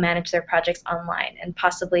people manage their projects online, and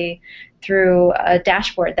possibly through a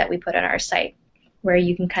dashboard that we put on our site where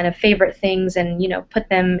you can kind of favorite things and, put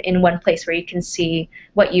them in one place where you can see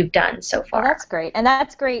what you've done so far. Well, that's great. And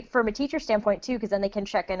that's great from a teacher standpoint, too, because then they can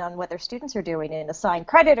check in on what their students are doing and assign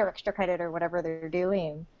credit or extra credit or whatever they're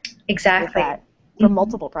doing. Exactly. With that for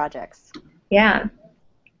multiple projects. Yeah.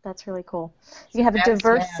 That's really cool. You have a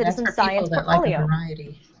diverse citizen science portfolio. Like a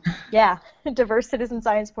variety. Yeah, diverse citizen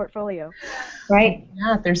science portfolio. Right.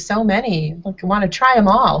 Yeah, there's so many. Look, I want to try them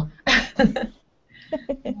all. So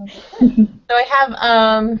I have,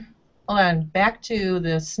 hold on, back to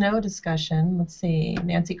the snow discussion. Let's see.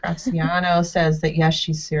 Nancy Graziano says that, yes,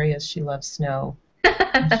 she's serious. She loves snow.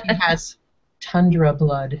 She has tundra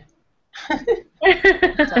blood.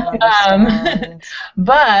 But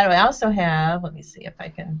I also have, let me see if I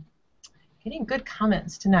can, getting good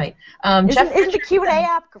comments tonight. Isn't the Q&A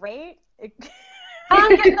app great?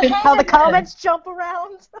 How the comments jump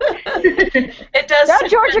around. It does. Now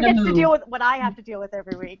Georgia gets to deal with what I have to deal with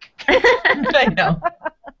every week. I know.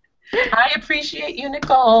 I appreciate you,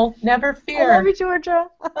 Nicole. Never fear. I love you, Georgia.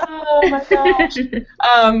 Oh my gosh.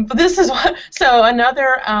 But this is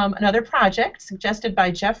another project suggested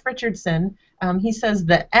by Jeff Richardson. He says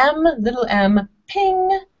the little m ping,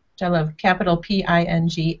 which I love, capital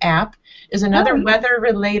P-I-N-G app, is another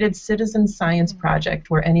weather-related citizen science project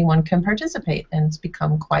where anyone can participate, and it's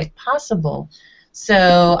become quite possible.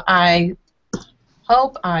 So I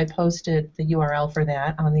hope I posted the URL for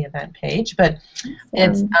that on the event page, but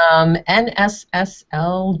it's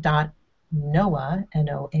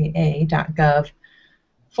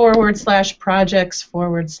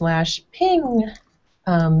nssl.noaa.gov/projects/ping,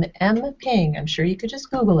 mping. I'm sure you could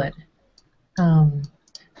just Google it.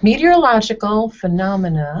 Meteorological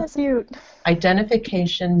phenomena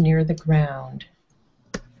identification near the ground.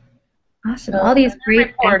 Awesome. All these great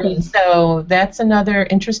reporting. So that's another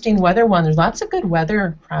interesting weather one. There's lots of good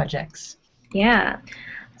weather projects. Yeah.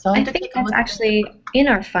 So I think that's actually in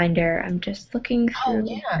our Finder. I'm just looking through. Oh,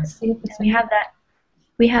 yeah. See if it's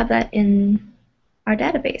we have that in our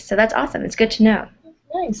database. So that's awesome. It's good to know.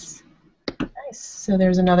 Nice. Nice. So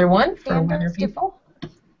there's another one for weather Standards. people.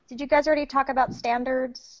 Did you guys already talk about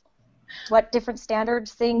standards? What different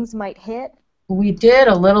standards things might hit? We did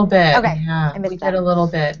a little bit. Okay, Yeah, I missed we that. did a little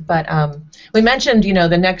bit. But we mentioned,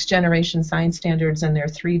 the next generation science standards and their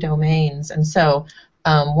 3 domains. And so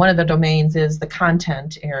one of the domains is the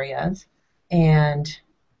content areas. And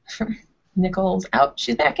Nicole's out.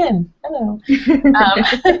 She's back in. Hello.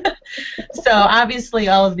 So obviously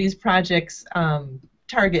all of these projects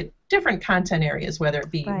target different content areas, whether it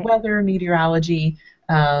be Right. weather, meteorology,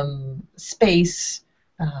 space,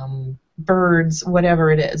 birds,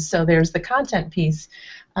 whatever it is. So there's the content piece.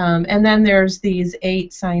 And then there's these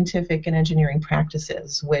 8 scientific and engineering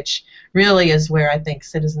practices, which really is where I think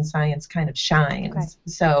citizen science kind of shines. Okay.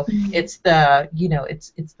 So it's the,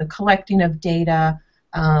 it's the collecting of data,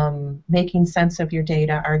 making sense of your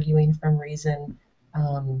data, arguing from reason,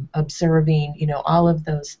 observing, all of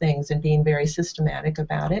those things and being very systematic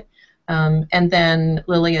about it. And then,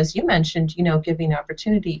 Lily, as you mentioned, giving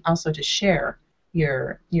opportunity also to share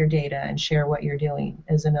your data and share what you're doing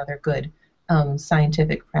is another good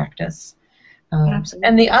scientific practice.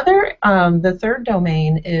 Absolutely. And the third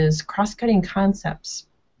domain is cross-cutting concepts.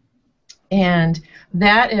 And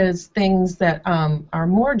that is things that are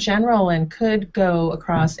more general and could go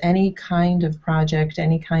across any kind of project,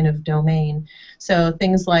 any kind of domain. So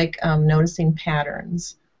things like noticing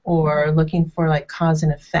patterns or looking for like cause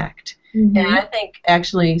and effect. Mm-hmm. And I think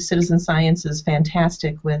actually citizen science is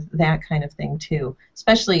fantastic with that kind of thing too.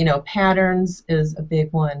 Especially, patterns is a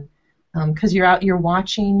big one because you're out, you're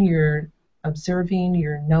watching, you're observing,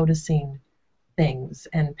 you're noticing things,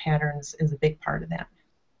 and patterns is a big part of that.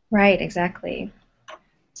 Right, exactly.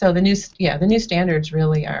 So the new standards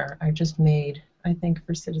really are just made, I think,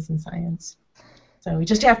 for citizen science. So we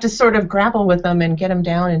just have to sort of grapple with them and get them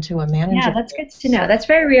down into a manageable. Yeah, that's good to know. That's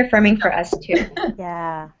very reaffirming for us too.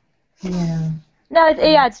 Yeah. Yeah. No,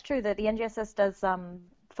 it's true that the NGSS does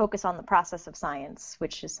focus on the process of science,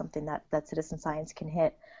 which is something that citizen science can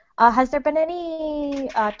hit. Has there been any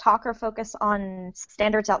talk or focus on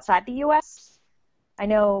standards outside the U.S.? I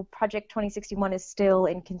know Project 2061 is still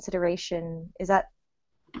in consideration. Is that?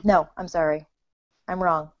 No, I'm sorry. I'm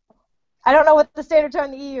wrong. I don't know what the standards are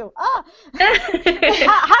in the EU. How does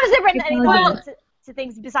it bring anything to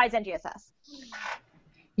things besides NGSS?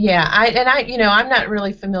 Yeah, I'm not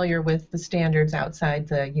really familiar with the standards outside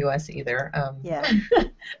the U.S. either. Yeah.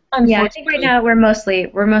 Yeah, I think right now we're mostly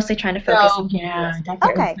trying to focus. So, on yeah, US.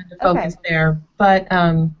 definitely Okay, spend the focus there. But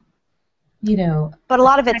But a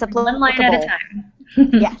lot of it's applicable. One line at a time.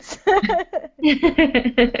 Yes.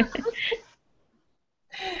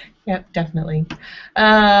 Yep, definitely. So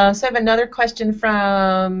I have another question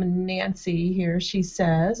from Nancy here. She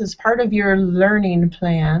says, as part of your learning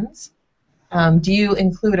plans, do you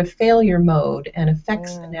include a failure mode and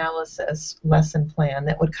effects analysis lesson plan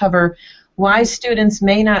that would cover why students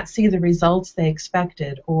may not see the results they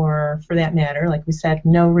expected, or for that matter, like we said,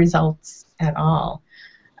 no results at all,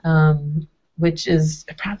 which is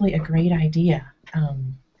probably a great idea.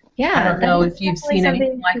 Yeah, I don't know if you've definitely seen anything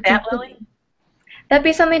something like to that, consider. Lily. That'd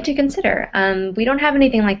be something to consider. We don't have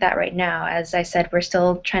anything like that right now. As I said, we're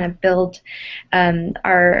still trying to build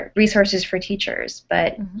our resources for teachers.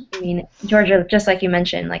 But I mean, Georgia, just like you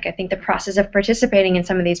mentioned, like I think the process of participating in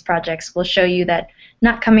some of these projects will show you that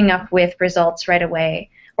not coming up with results right away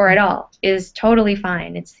or at all is totally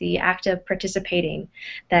fine. It's the act of participating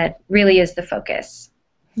that really is the focus.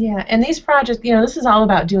 Yeah, and these projects, this is all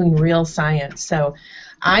about doing real science. So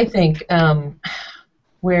I think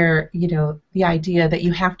where, the idea that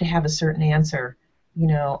you have to have a certain answer,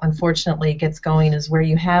 unfortunately gets going is where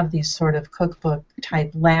you have these sort of cookbook type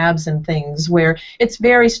labs and things where it's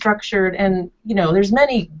very structured and, there's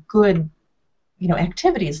many good,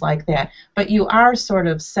 activities like that, but you are sort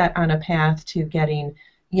of set on a path to getting,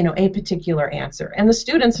 a particular answer. And the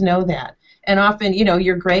students know that. And often,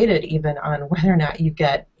 you're graded even on whether or not you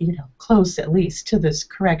get, close at least to this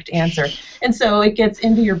correct answer. And so it gets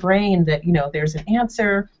into your brain that, there's an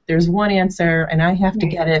answer, there's one answer, and I have to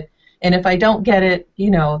get it. And if I don't get it,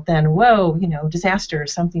 then whoa, disaster,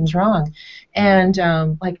 something's wrong. And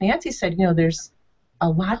like Nancy said, there's a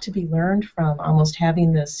lot to be learned from almost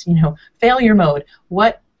having this, failure mode.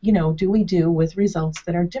 What, do we do with results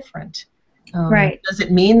that are different? Right. Does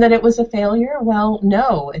it mean that it was a failure? Well,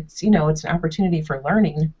 no. It's it's an opportunity for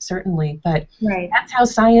learning, certainly, but that's how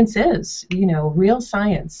science is, real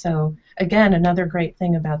science. So again, another great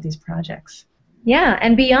thing about these projects. Yeah,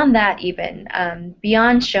 and beyond that even,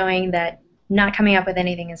 beyond showing that not coming up with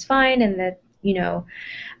anything is fine and that,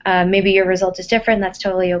 maybe your result is different, that's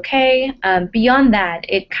totally okay. Beyond that,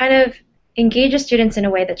 it kind of engages students in a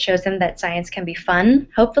way that shows them that science can be fun,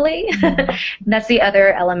 hopefully. That's the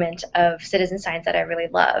other element of citizen science that I really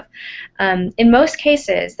love. In most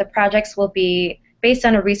cases, the projects will be based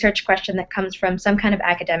on a research question that comes from some kind of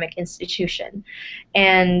academic institution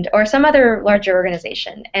or some other larger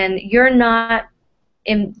organization. And you're not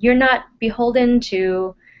beholden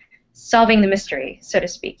to solving the mystery, so to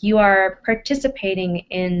speak. You are participating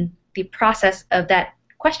in the process of that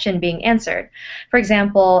question being answered. For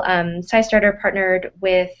example, SciStarter partnered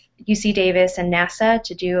with UC Davis and NASA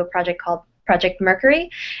to do a project called Project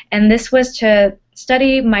Mercury, and this was to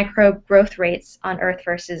study microbe growth rates on Earth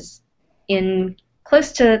versus in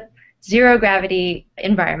close to zero gravity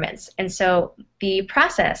environments. And so the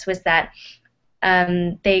process was that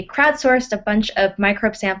they crowdsourced a bunch of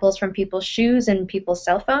microbe samples from people's shoes and people's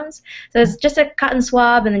cell phones. So it's just a cotton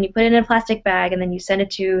swab, and then you put it in a plastic bag, and then you send it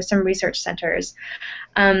to some research centers.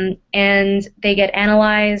 And they get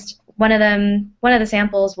analyzed. One of the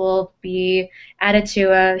samples will be added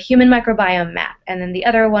to a human microbiome map, and then the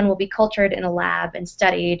other one will be cultured in a lab and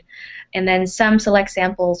studied, and then some select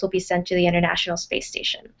samples will be sent to the International Space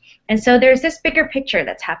Station. And so there's this bigger picture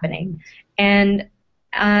that's happening. And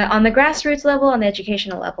on the grassroots level, on the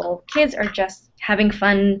educational level, kids are just having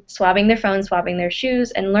fun swabbing their phones, swabbing their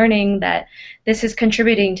shoes, and learning that this is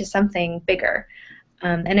contributing to something bigger.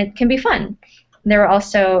 And it can be fun. There were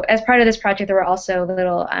also, as part of this project, there were also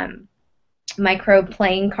little microbe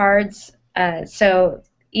playing cards. So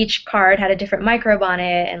each card had a different microbe on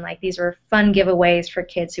it, and like these were fun giveaways for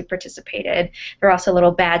kids who participated. There were also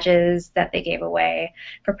little badges that they gave away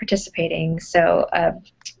for participating. So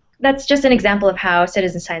that's just an example of how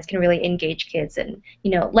citizen science can really engage kids and,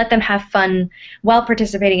 let them have fun while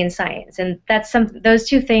participating in science. And those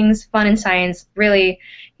two things, fun and science, really,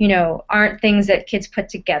 aren't things that kids put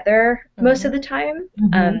together most of the time.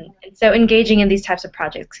 And so engaging in these types of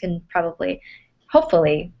projects can probably,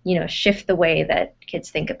 hopefully, shift the way that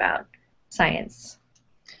kids think about science.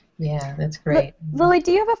 Yeah, that's great. Lily,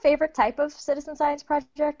 do you have a favorite type of citizen science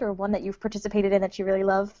project, or one that you've participated in that you really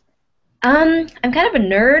love? I'm kind of a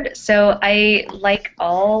nerd, so I like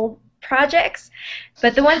all projects,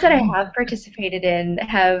 but the ones that I have participated in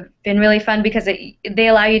have been really fun because they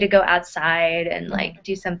allow you to go outside and like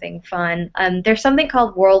do something fun. There's something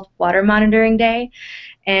called World Water Monitoring Day,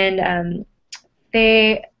 and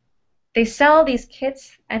they sell these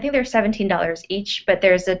kits. I think they're $17 each, but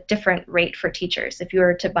there's a different rate for teachers if you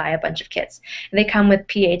were to buy a bunch of kits. And they come with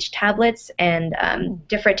pH tablets and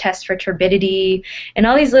different tests for turbidity and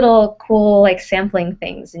all these little cool like sampling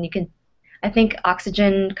things. And I think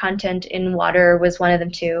oxygen content in water was one of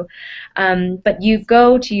them too. But you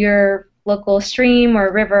go to your local stream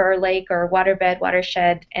or river or lake or waterbed,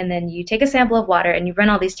 watershed, and then you take a sample of water and you run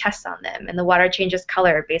all these tests on them, and the water changes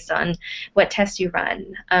color based on what tests you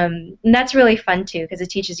run. And that's really fun too because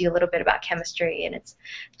it teaches you a little bit about chemistry, and it's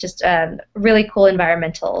just a really cool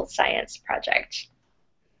environmental science project.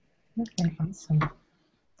 Okay, awesome.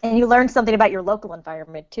 And you learn something about your local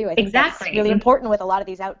environment too. I think exactly. That's really important with a lot of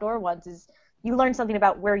these outdoor ones is you learn something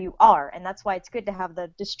about where you are, and that's why it's good to have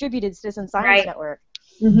the distributed citizen science network.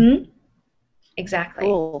 Mm-hmm. Exactly.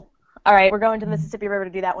 Cool. All right, we're going to the Mississippi River to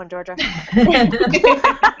do that one, Georgia.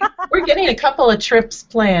 We're getting a couple of trips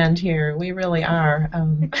planned here. We really are.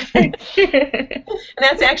 And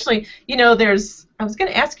that's actually, I was going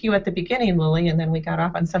to ask you at the beginning, Lily, and then we got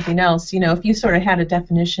off on something else. If you sort of had a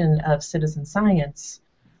definition of citizen science,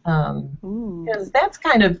 because that's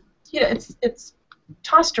kind of, it's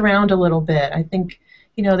tossed around a little bit. I think,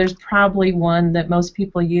 there's probably one that most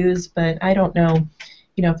people use, but I don't know.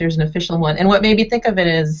 If there's an official one. And what made me think of it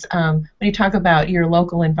is when you talk about your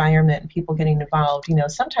local environment and people getting involved,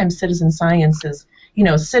 sometimes citizen science is,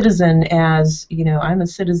 citizen as, I'm a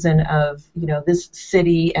citizen of, this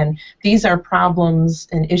city, and these are problems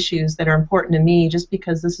and issues that are important to me just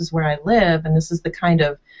because this is where I live and this is the kind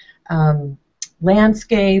of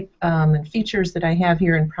landscape and features that I have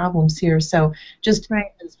here and problems here. So just,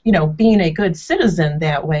 being a good citizen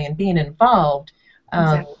that way and being involved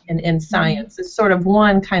in science is sort of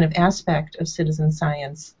one kind of aspect of citizen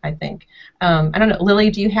science, I think. I don't know, Lily,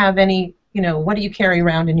 do you have any, what do you carry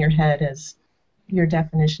around in your head as your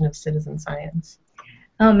definition of citizen science?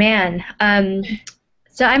 Oh, man.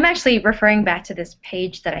 So I'm actually referring back to this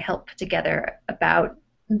page that I helped put together about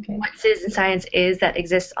what citizen science is that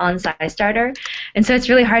exists on SciStarter. And so it's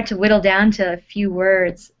really hard to whittle down to a few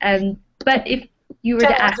words. But if you were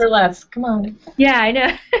to ask or less. Come on. Yeah, I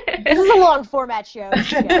know. This is a long format show.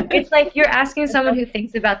 Yeah. It's like you're asking someone who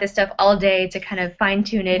thinks about this stuff all day to kind of fine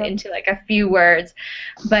tune it into like a few words.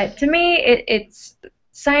 But to me, it's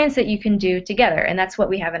science that you can do together, and that's what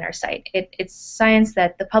we have in our site. It's science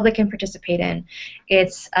that the public can participate in.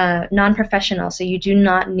 It's non-professional, so you do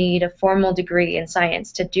not need a formal degree in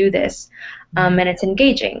science to do this, and it's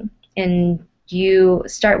engaging. And you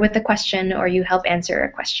start with a question or you help answer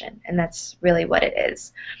a question, and that's really what it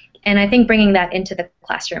is. And I think bringing that into the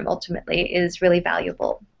classroom ultimately is really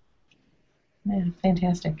valuable. Yeah,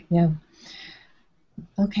 fantastic. Yeah.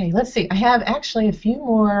 Okay, let's see. I have actually a few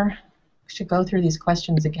more. I should go through these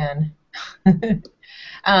questions again.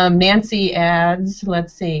 Nancy adds,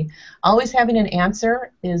 let's see, always having an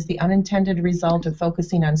answer is the unintended result of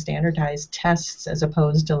focusing on standardized tests as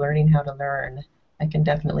opposed to learning how to learn. I can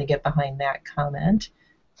definitely get behind that comment.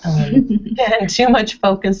 And too much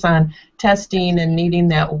focus on testing and needing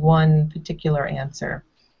that one particular answer.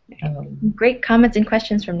 Great comments and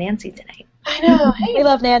questions from Nancy tonight. I know. Hey, we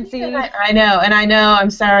love Nancy. I know, and I know, I'm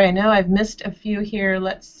sorry, I know I've missed a few here.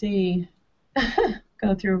 Let's see.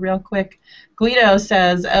 Go through real quick. Guido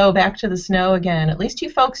says, oh, back to the snow again. At least you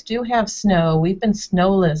folks do have snow. We've been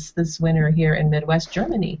snowless this winter here in Midwest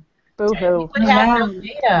Germany. Boo-hoo. We have no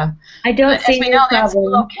data. I don't But see as we your know,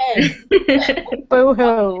 problem. that's okay.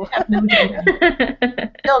 Boo-hoo. We have no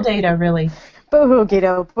data. No data, really. Boo-hoo,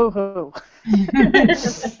 Guido. Boo-hoo.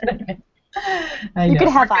 I know. You could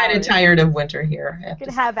have We're kind of hours. tired of winter here. You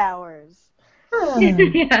could have hours.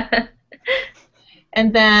 Yeah.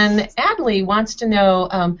 And then Adley wants to know,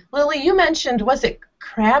 Lily, you mentioned, was it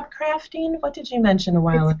crab crafting? What did you mention a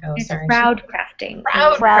while ago? It's Sorry. crowd crafting.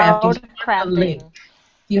 Crowd crafting.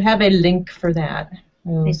 You have a link for that.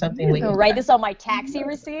 Oh, something we I'll can write this on my taxi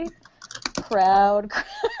receipt. Crowd.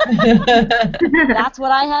 That's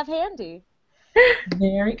what I have handy.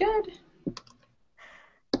 Very good.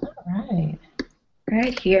 All right.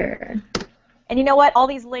 Right here. And you know what? All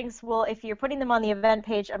these links will, if you're putting them on the event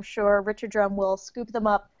page, I'm sure Richard Drum will scoop them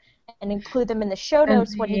up and include them in the show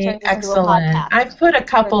notes when he turns this into a podcast. I've put a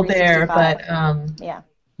couple there, but yeah,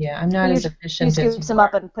 I'm not as efficient he as scoops you them are.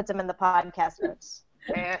 up and puts them in the podcast notes.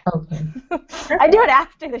 Okay. I do it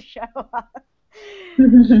after the show.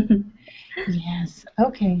 Yes.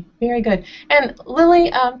 Okay. Very good. And Lily,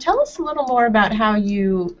 tell us a little more about how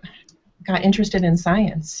you got interested in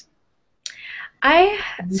science. You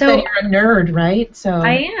said you're a nerd, right? So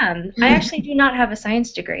I am. I actually do not have a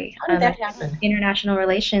science degree. How did that happen? International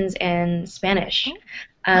relations and Spanish. So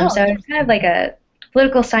Oh, I was kind of like a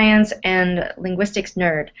political science and linguistics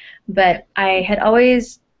nerd, but I had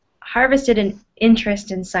always harvested an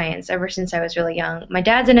interest in science ever since I was really young. My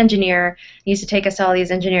dad's an engineer. He used to take us to all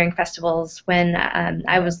these engineering festivals when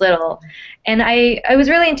I was little. And I was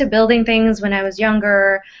really into building things when I was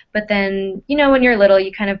younger, but then, you know, when you're little,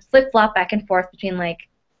 you kind of flip-flop back and forth between, like,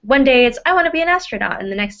 one day it's, I want to be an astronaut,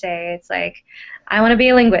 and the next day it's like, I want to be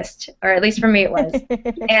a linguist, or at least for me it was.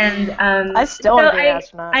 And I still want to be an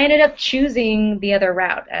astronaut. I ended up choosing the other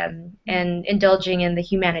route and indulging in the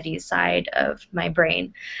humanities side of my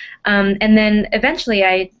brain. And then eventually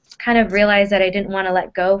I kind of realized that I didn't want to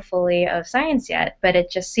let go fully of science yet, but it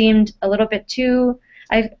just seemed a little bit too,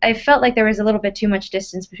 I felt like there was a little bit too much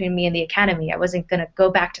distance between me and the academy. I wasn't going to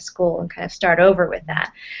go back to school and kind of start over with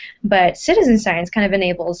that. But citizen science kind of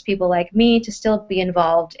enables people like me to still be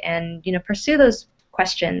involved and, you know, pursue those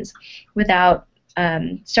questions without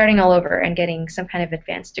starting all over and getting some kind of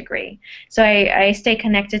advanced degree. So I stay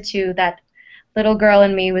connected to that little girl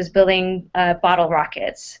in me was building bottle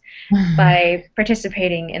rockets by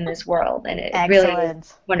participating in this world, and it really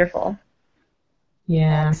is wonderful.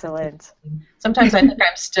 Yeah. Excellent. Sometimes I think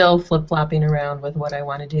I'm still flip-flopping around with what I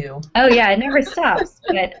want to do. Oh yeah, it never stops.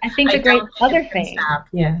 But I think the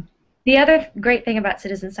other great thing about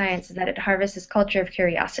citizen science is that it harvests this culture of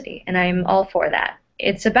curiosity, and I'm all for that.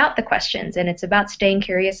 It's about the questions, and it's about staying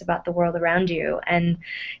curious about the world around you, and,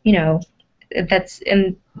 you know, that's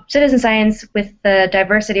in citizen science with the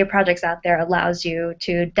diversity of projects out there allows you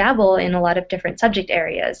to dabble in a lot of different subject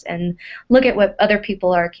areas and look at what other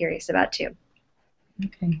people are curious about too.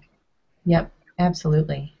 Okay. Yep.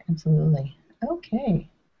 Absolutely. Absolutely. Okay.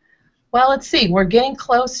 Well, let's see. We're getting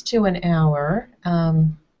close to an hour.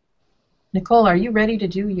 Nicole, are you ready to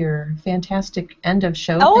do your fantastic end of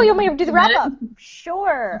show? Oh, you want me to do the wrap up?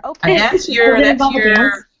 Sure. Okay.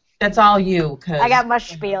 That's all you. I got my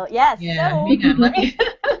spiel. Yes. Yeah. So, Hang on, let me.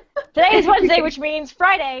 Today is Wednesday, which means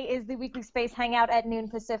Friday is the weekly space hangout at noon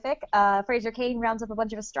Pacific. Fraser Kane rounds up a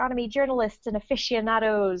bunch of astronomy journalists and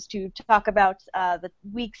aficionados to talk about the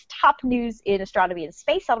week's top news in astronomy and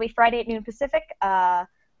space. That'll be Friday at noon Pacific. I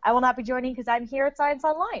will not be joining because I'm here at Science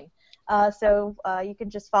Online. So you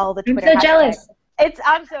can just follow the Twitter. I'm so jealous.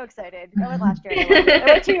 I'm so excited. I went last year. I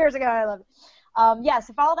went 2 years ago. I love it. Yeah,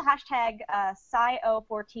 so follow the hashtag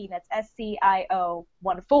SCIO14, that's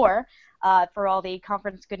SCIO14, for all the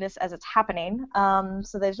conference goodness as it's happening.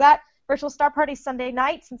 So there's that. Virtual Star Party Sunday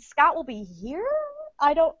night. Since Scott will be here,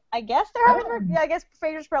 I guess they're having, yeah, I guess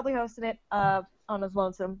Fraser's probably hosting it on his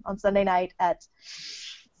lonesome on Sunday night at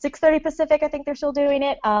 6:30 Pacific. I think they're still doing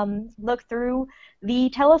it. Look through the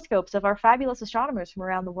telescopes of our fabulous astronomers from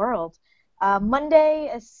around the world.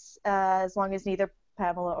 Monday, as long as neither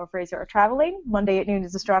Pamela or Fraser are traveling, Monday at noon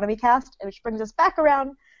is Astronomy Cast, which brings us back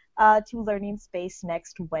around to Learning Space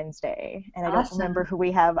next Wednesday. And I don't remember who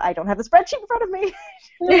we have. I don't have the spreadsheet in front of me.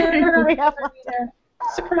 We have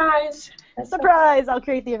Surprise! Surprise! I'll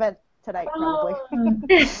create the event tonight, probably.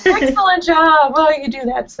 Excellent job! Well, you do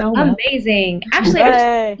that so well. Amazing. Actually,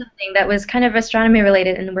 I was something that was kind of astronomy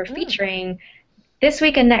related, and we're featuring this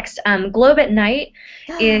week and next. Globe at Night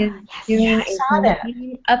is doing a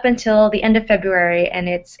campaign up until the end of February, and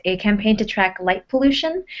it's a campaign to track light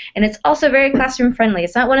pollution, and it's also very classroom friendly.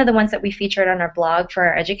 It's not one of the ones that we featured on our blog for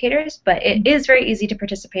our educators, but it is very easy to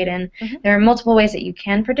participate in. There are multiple ways that you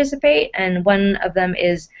can participate, and one of them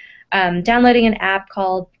is downloading an app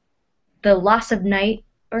called The Loss of Night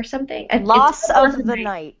or something. Loss of the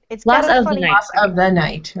Night. It's Loss of the Night. Loss of the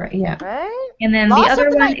Night, right? Yeah. Right? And then Loss the other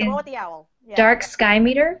of the one Night, is the one with the owl. Yeah. Dark Sky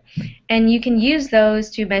Meter, and you can use those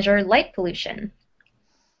to measure light pollution.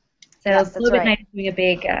 So Globe at Night is doing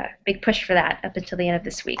a big push for that up until the end of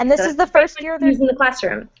this week. And this is the first year they're using the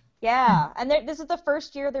classroom. Yeah, and this is the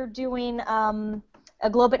first year they're doing a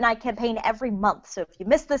Globe at Night campaign every month. So if you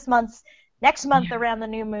miss this month's, next month around the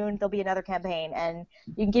new moon, there'll be another campaign, and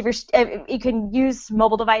you can you can use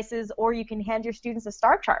mobile devices, or you can hand your students a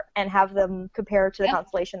star chart and have them compare to the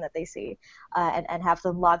constellation that they see, and have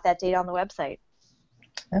them log that data on the website.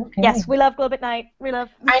 Okay. Yes, we love Globe at Night. We love.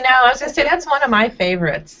 I know. I was gonna say that's one of my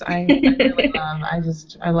favorites. I really love.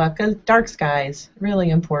 I love because dark skies really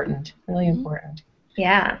important. Really important.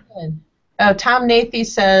 Yeah. Good. Tom Nathy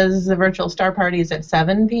says the virtual star party is at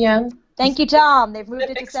 7 p.m. Thank you, Tom. They've moved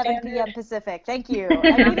it to 7 p.m. Pacific. Thank you.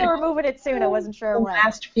 I knew they were moving it soon. I wasn't sure when.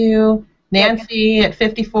 Last few. Nancy at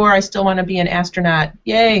 54. I still want to be an astronaut.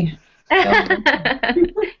 Yay. Me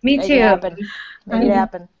too. Make it happen. Make it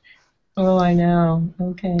happen. Oh, I know.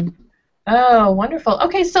 Okay. Oh, wonderful.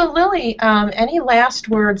 Okay, so Lily, any last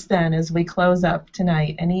words then as we close up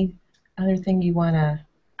tonight? Any other thing you want to?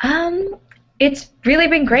 It's really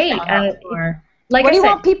been great. Like what do you I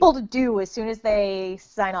said, want people to do as soon as they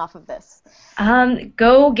sign off of this?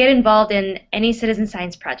 Go get involved in any citizen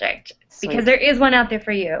science project. Sweet. Because there is one out there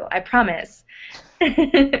for you. I promise.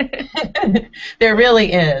 There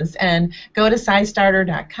really is. And go to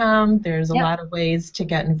scistarter.com. There's a lot of ways to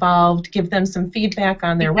get involved. Give them some feedback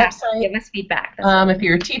on their website. Give us feedback. If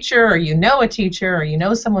you're a teacher, or you know a teacher, or you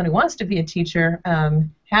know someone who wants to be a teacher,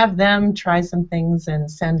 have them try some things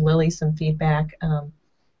and send Lily some feedback.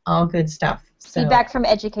 All good stuff. So, feedback from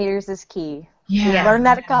educators is key. Yeah. Learn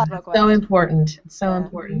that at Cosmo. So important. So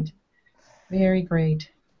important. Very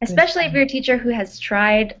great. Especially if you're a teacher who has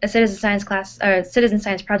tried a citizen science class or a citizen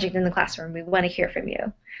science project in the classroom, we want to hear from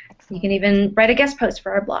you. Excellent. You can even write a guest post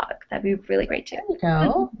for our blog. That'd be really great too. There you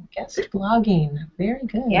go. Guest blogging. Very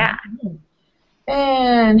good. Yeah.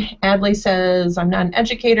 And Adley says, I'm not an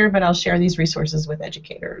educator, but I'll share these resources with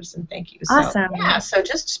educators. And thank you. Awesome. So, yeah, so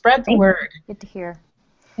just spread the word. Good to hear.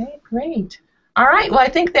 Okay, great. All right, well, I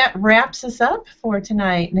think that wraps us up for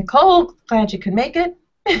tonight. Nicole, glad you could make it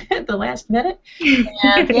at the last minute.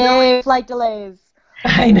 And yay, flight delays.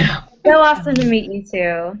 I know. So awesome to meet you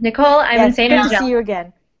too. Nicole, I'm insane good and to jealous, see you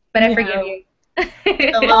again. but I forgive you.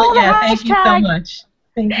 Thank you so much.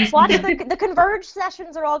 Thank you so Watch much. the Converge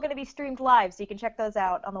sessions are all going to be streamed live, so you can check those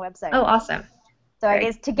out on the website. Oh, awesome. So it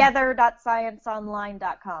is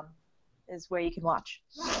together.scienceonline.com is where you can watch.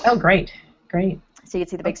 Oh, great. Great. So you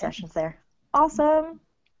can see the big sessions there. Awesome.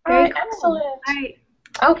 All right, cool. excellent. All right.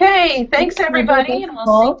 Okay, thanks everybody, and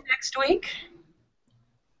we'll see you next week.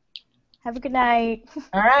 Have a good night.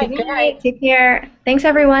 All right, Good night. Take care. Thanks,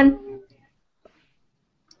 everyone.